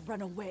you should have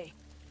run away,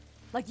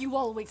 like you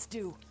always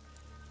do.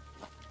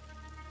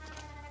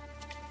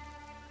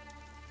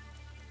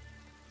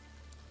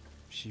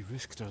 She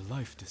risked her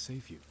life to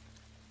save you.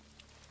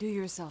 Do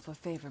yourself a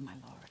favor, my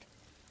lord.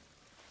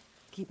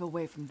 Keep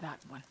away from that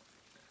one.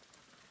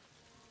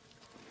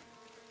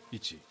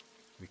 Ichi,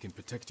 we can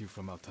protect you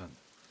from Altan.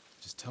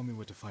 Just tell me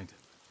where to find him.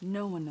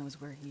 No one knows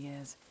where he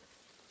is.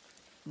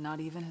 Not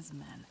even his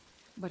men.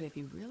 But if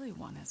you really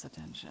want his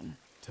attention,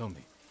 Tell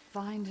me.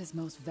 find his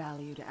most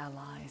valued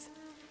allies.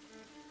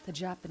 The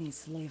Japanese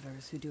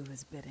slavers who do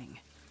his bidding.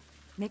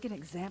 Make an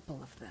example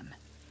of them.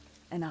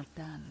 And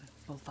Altan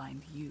will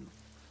find you.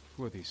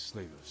 Who are these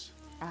slavers?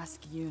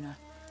 Ask Yuna.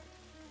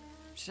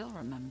 She'll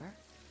remember.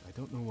 I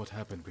don't know what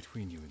happened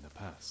between you in the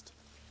past,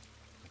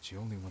 but she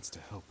only wants to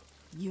help.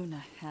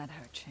 Yuna had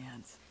her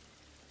chance.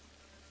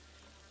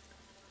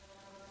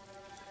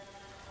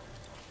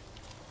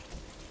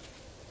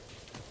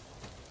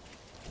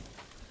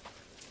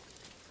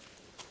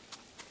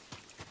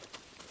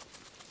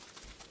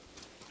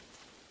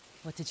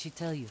 What did she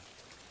tell you?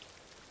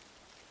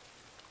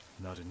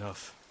 Not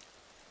enough.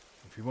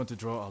 If we want to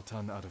draw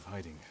Altan out of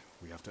hiding,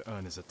 we have to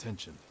earn his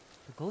attention.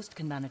 The ghost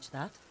can manage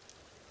that.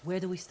 Where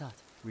do we start?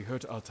 We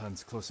hurt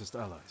Altan's closest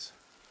allies,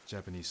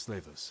 Japanese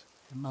slavers.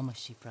 The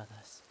Mamashi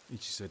brothers.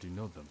 Ichi said you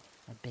know them.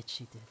 I bet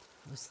she did.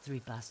 Those three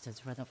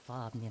bastards run a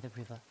farm near the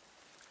river.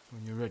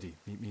 When you're ready,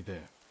 meet me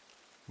there.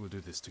 We'll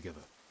do this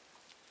together.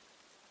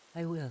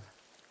 I will.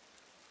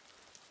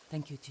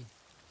 Thank you, Jin.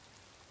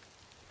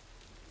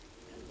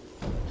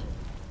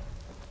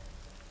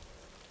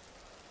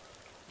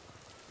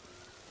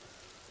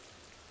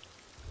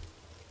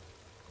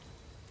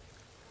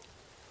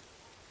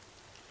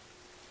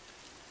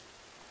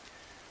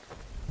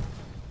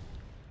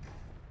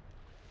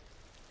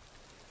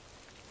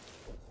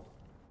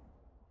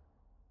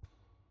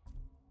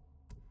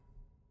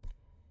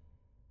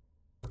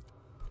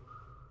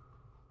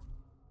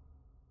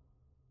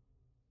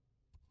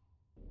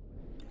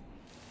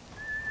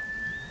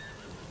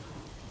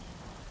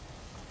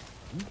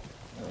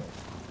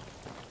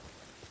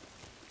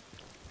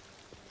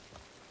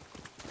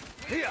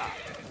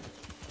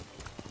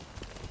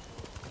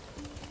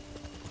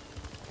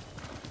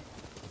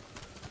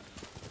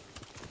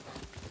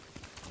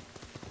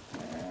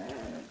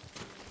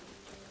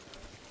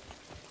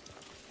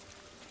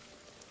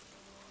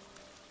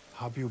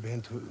 Have you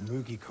been to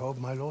Umugi Cove,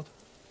 my lord?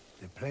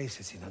 The place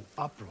is in an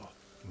uproar.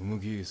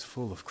 Umugi is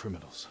full of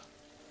criminals.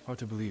 Hard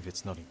to believe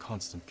it's not in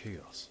constant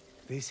chaos.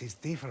 This is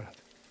different.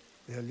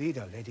 Their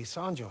leader, Lady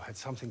Sanjo, had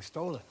something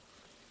stolen.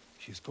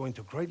 She's going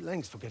to great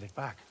lengths to get it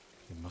back.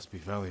 It must be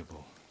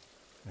valuable.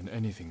 And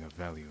anything of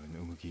value in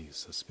Umugi is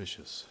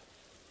suspicious.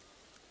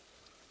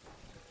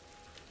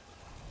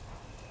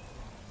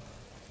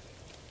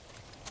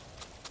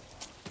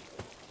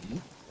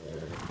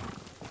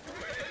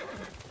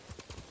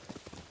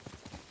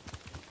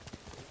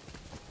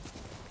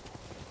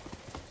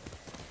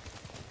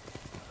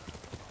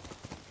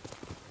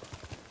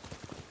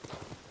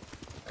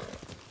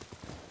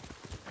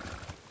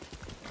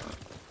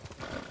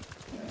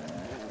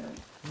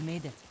 We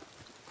made it.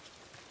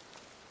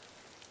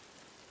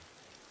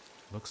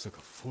 Looks like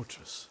a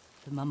fortress.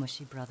 The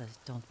Mamashi brothers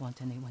don't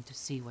want anyone to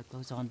see what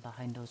goes on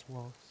behind those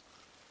walls.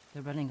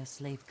 They're running a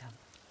slave camp.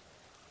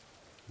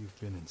 You've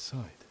been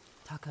inside.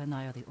 Taka and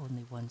I are the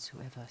only ones who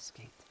ever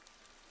escaped.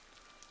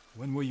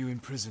 When were you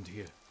imprisoned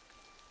here?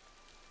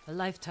 A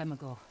lifetime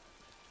ago.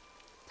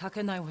 Taka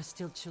and I were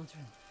still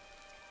children.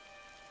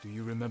 Do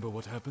you remember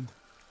what happened?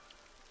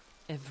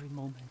 Every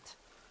moment.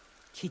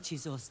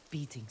 Kichizo's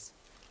beatings.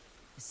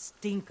 The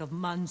stink of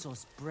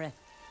Manzo's breath.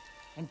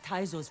 And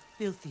Taizo's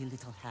filthy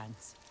little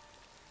hands.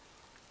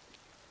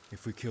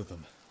 If we kill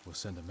them, we'll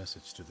send a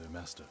message to their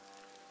master.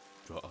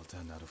 Draw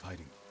Altan out of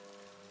hiding.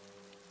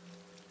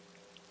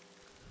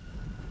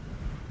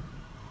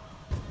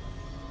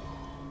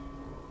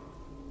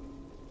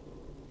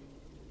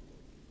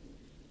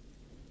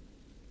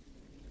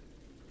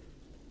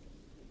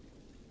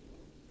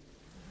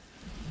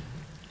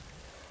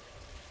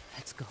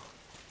 Let's go.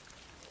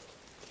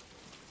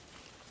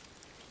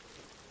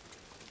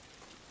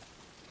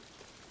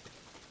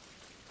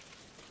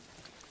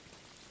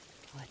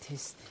 What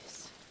is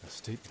this? A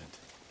statement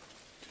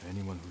to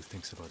anyone who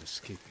thinks about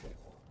escaping.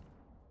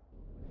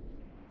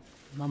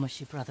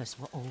 Mamashi brothers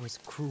were always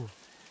cruel,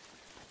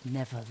 but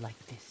never like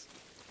this.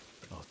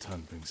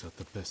 Altan brings out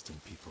the best in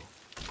people.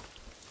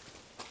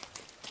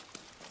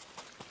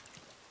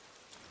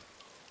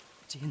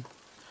 Jin,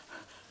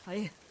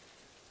 I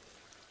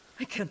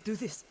can't do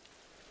this.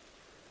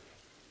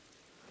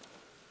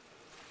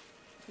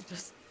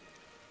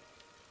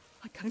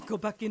 I can't go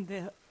back in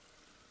there.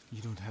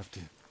 You don't have to.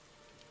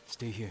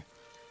 Stay here.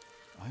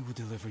 I will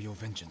deliver your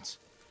vengeance.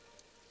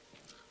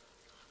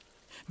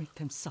 Make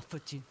them suffer,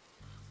 Jin.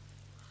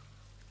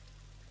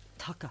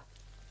 Taka.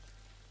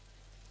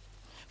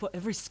 For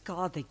every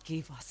scar they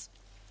gave us.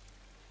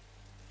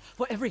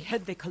 For every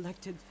head they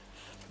collected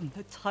from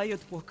the tired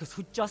workers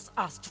who just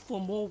asked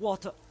for more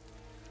water.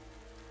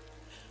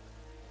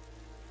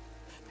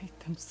 Make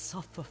them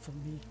suffer for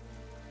me.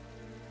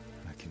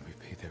 I can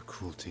repay their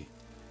cruelty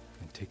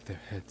and take their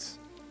heads.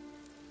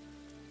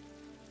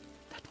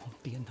 That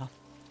won't be enough.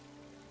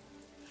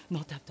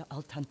 Not after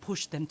Altan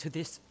pushed them to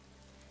this.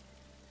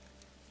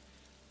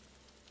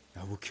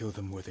 I will kill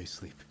them where they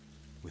sleep,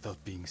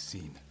 without being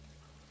seen.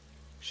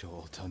 Show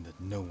Altan that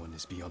no one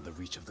is beyond the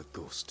reach of the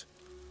ghost.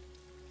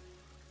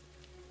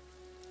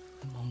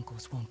 The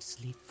Mongols won't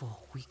sleep for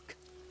a week.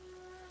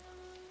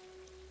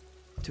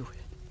 Do it.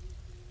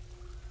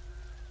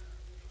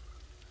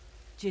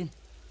 Jin,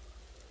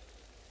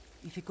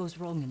 if it goes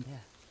wrong in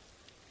there,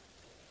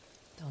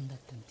 don't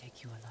let them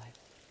take you alive.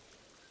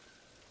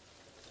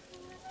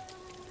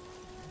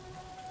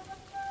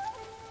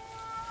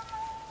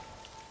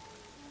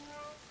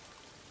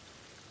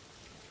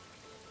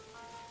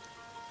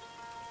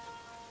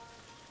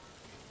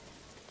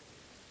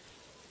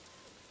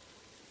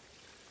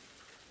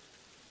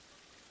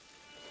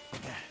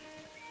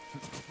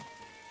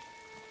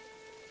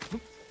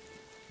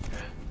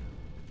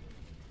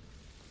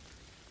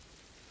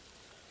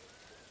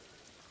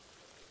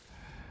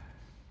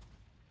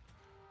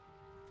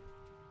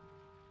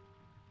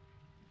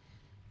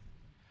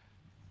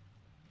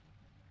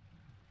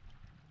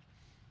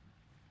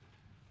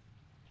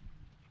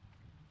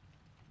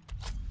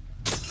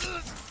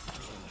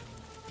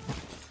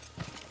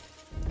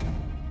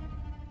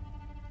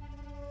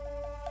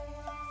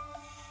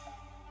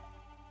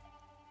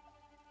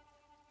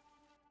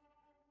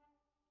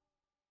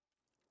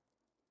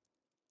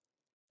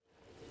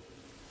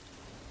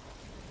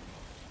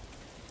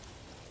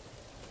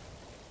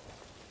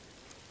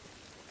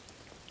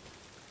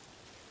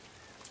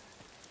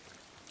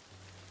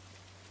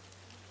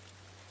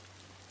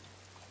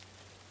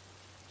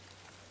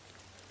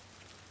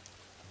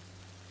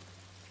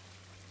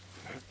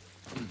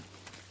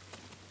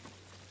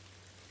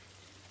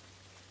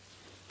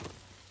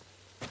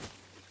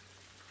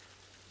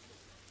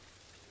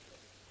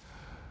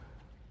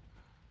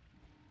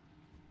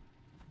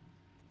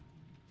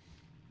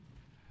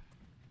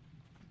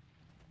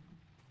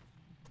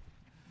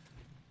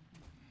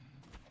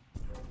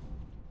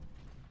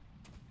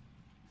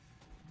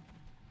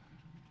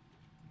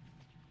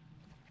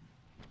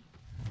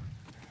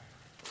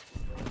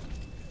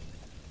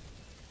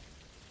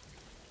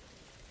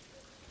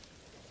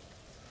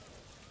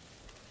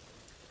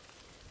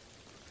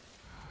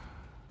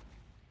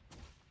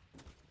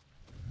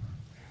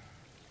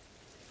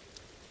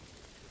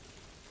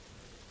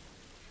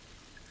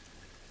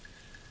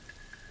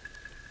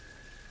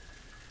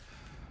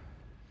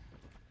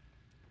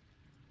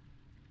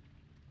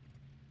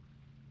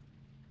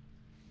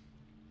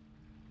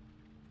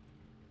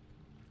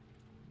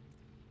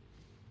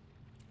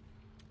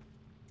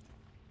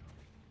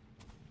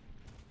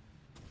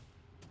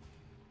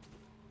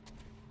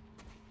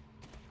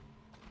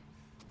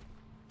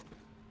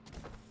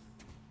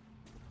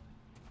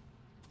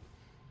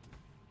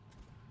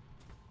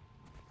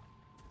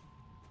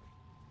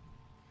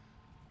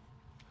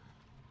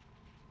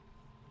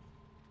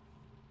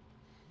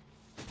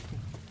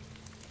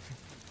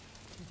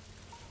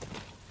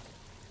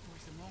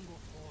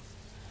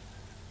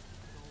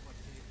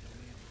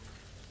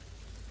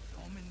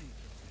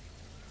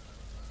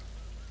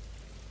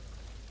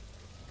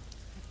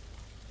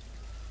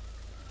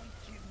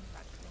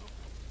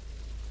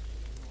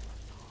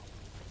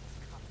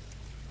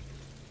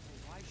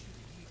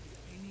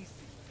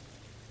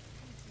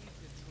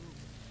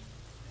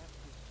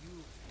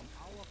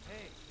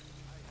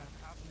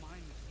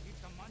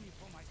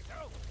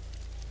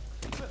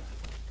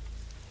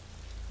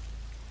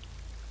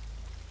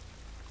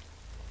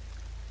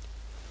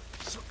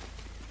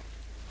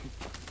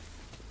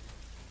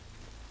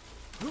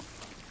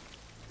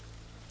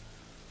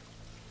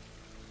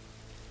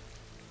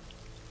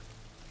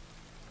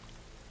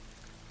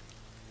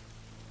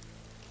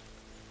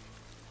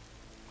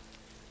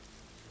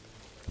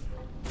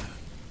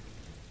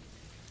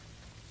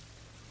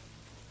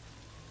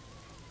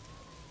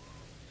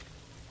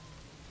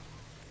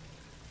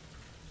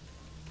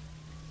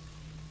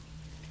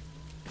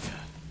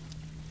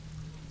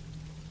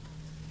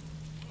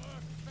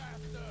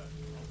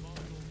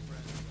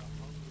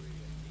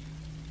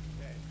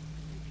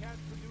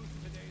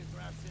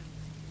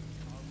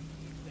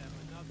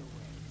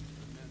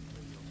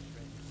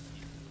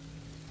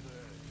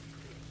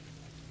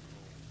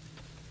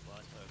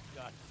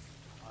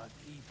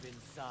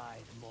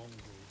 inside Mongol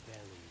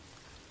bellies.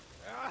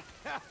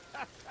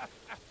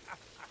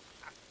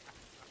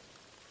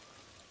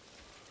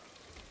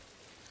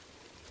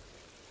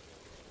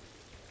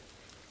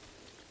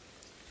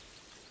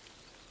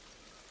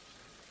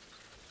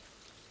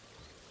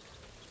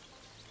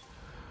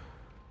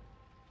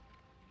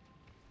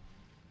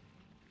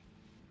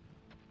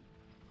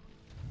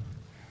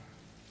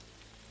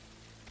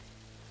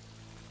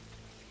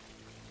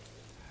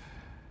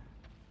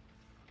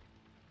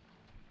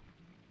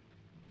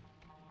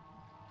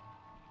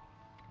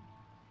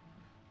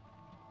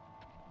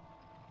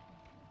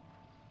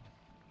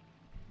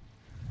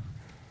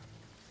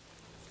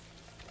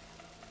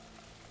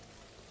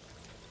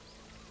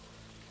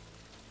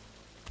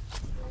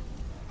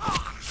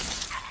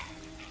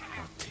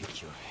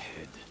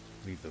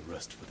 Leave the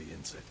rest for the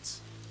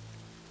insects.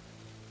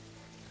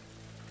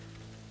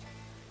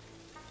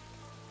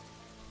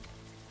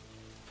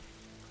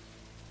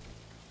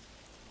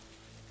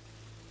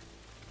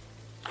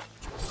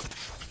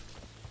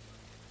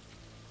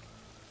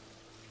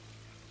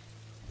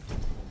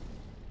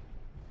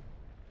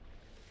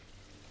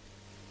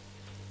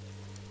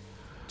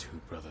 Two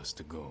brothers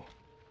to go.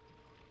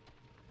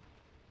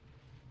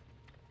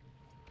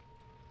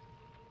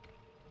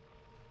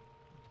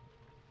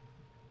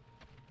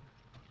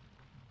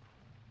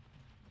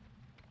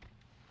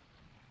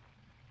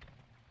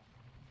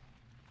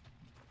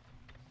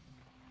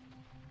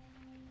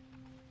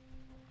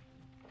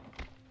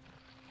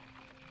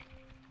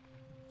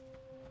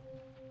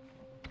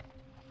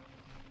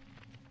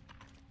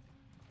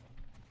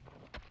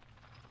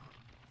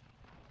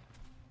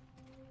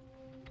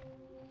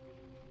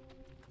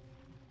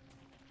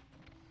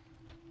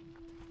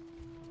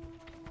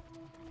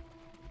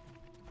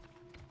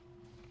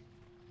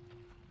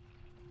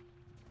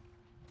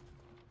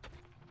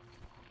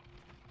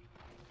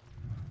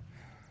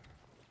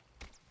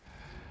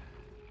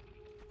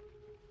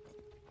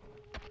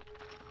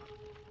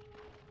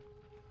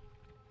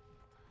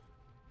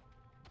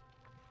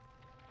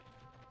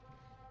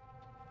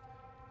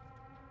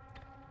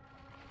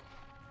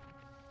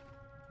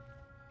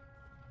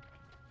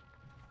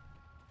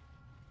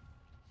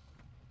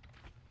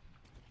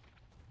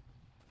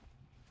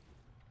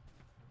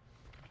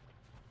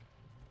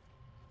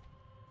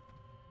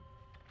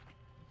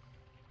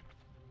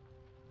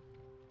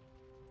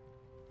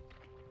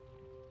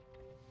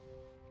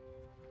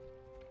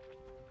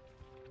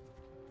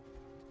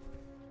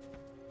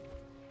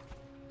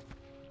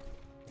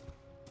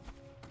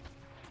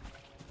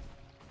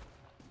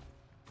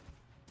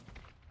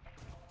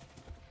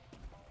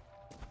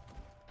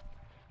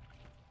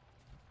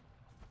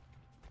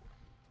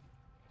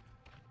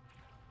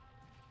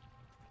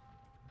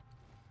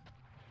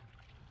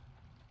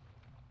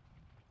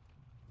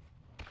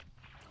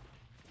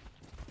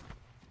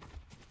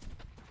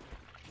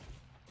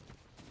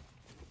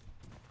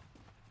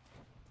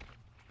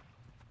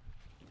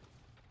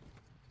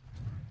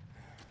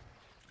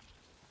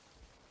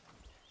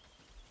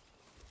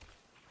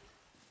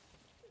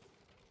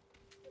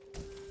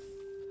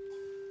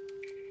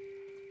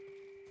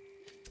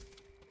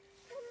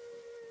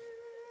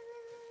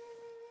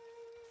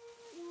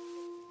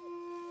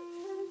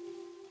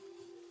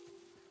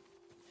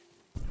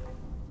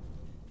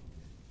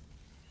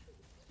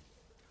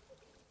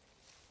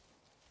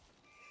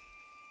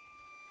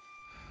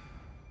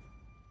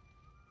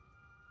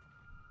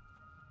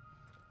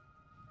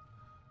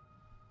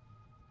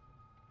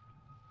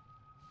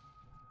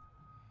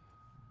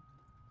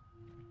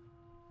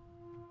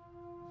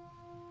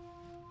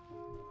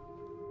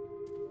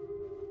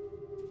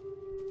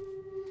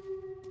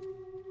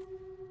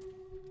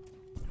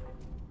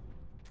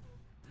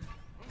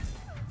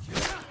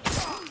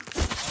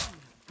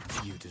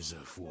 You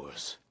deserve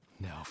worse.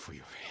 Now for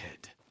your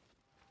head.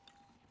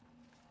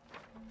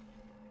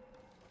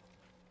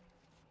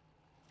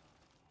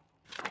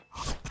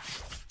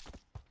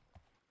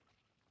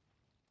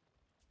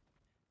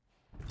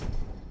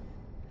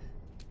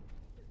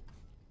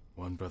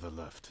 One brother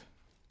left.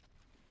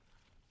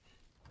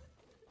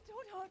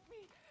 Don't hurt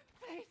me,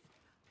 please.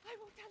 I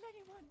won't tell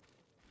anyone.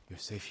 You're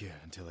safe here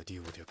until I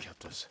deal with your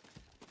captors.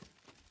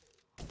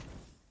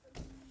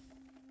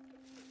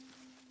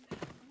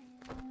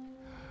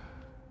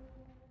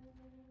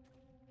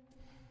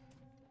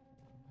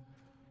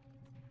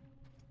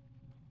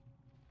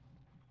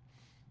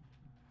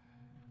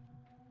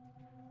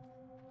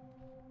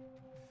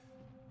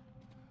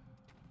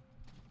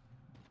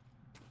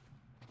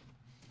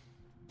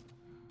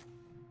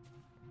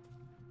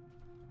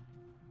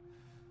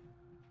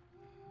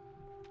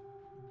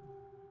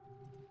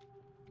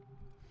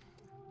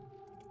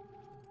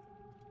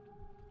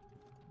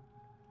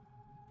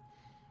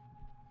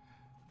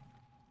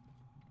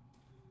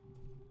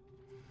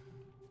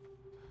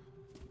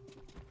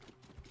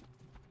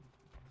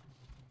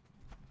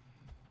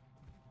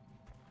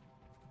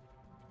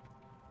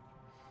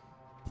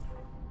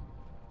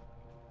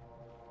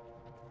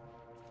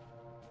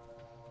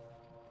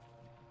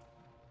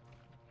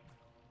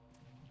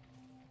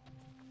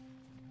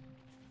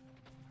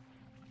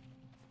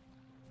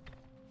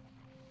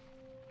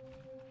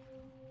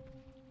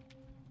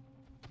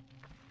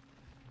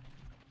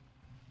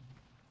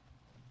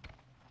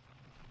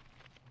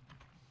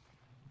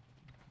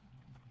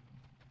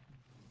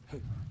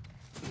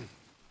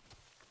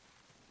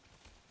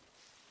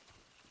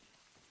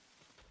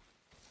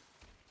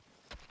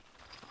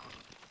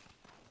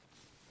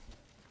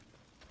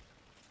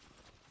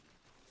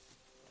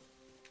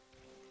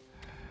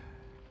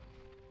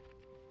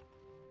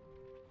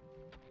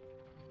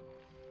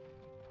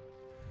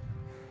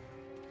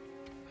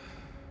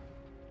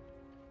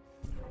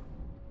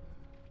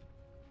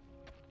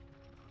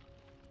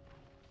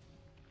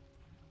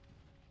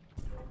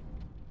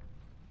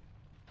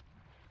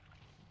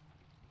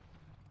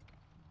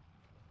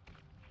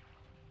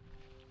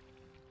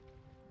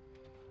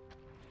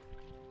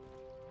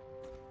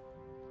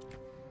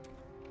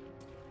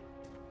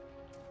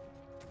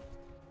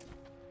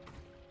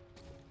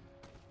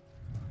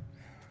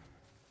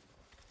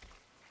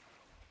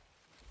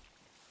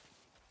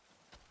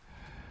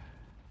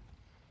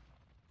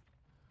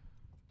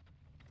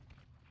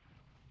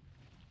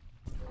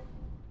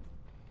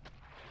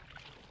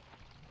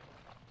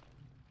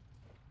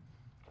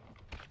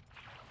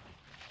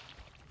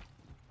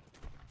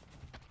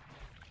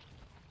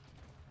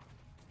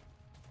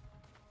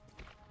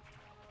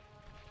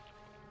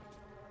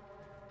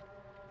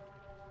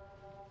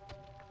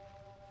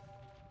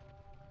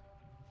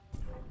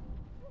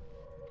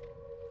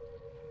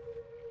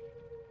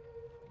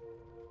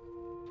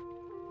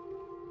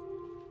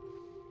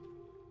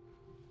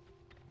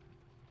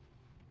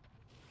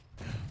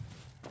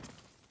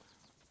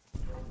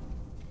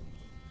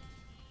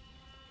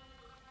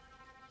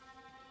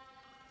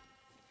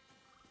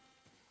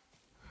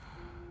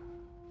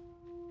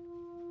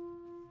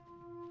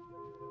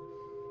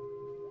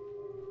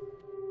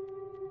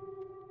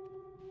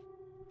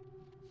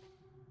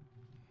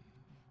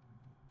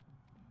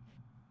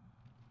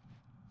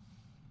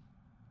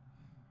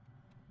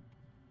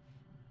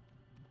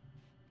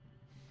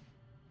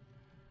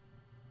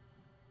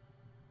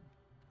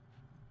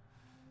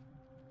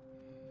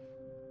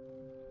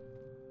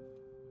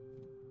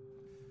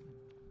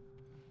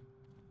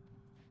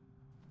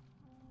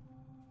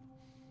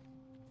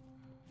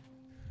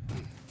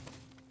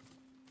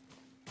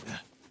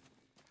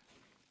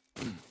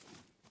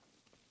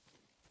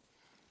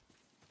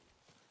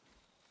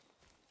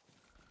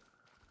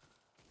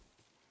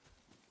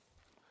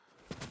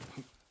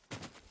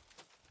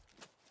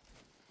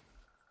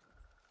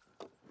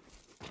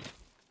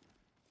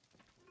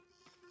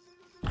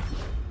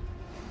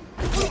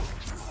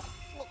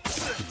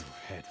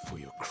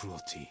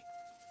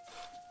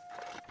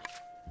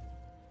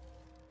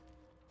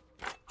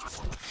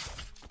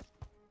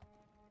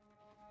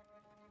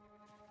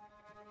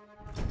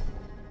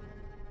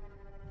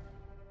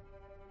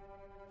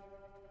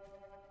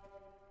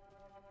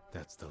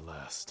 That's the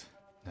last.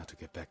 Now to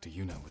get back to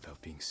Yuna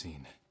without being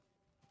seen.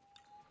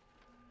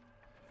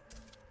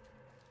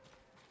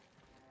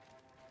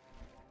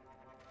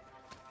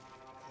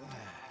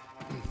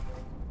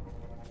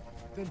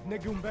 Then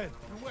Negumben,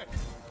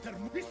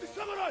 Mr.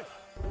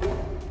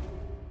 Samurai!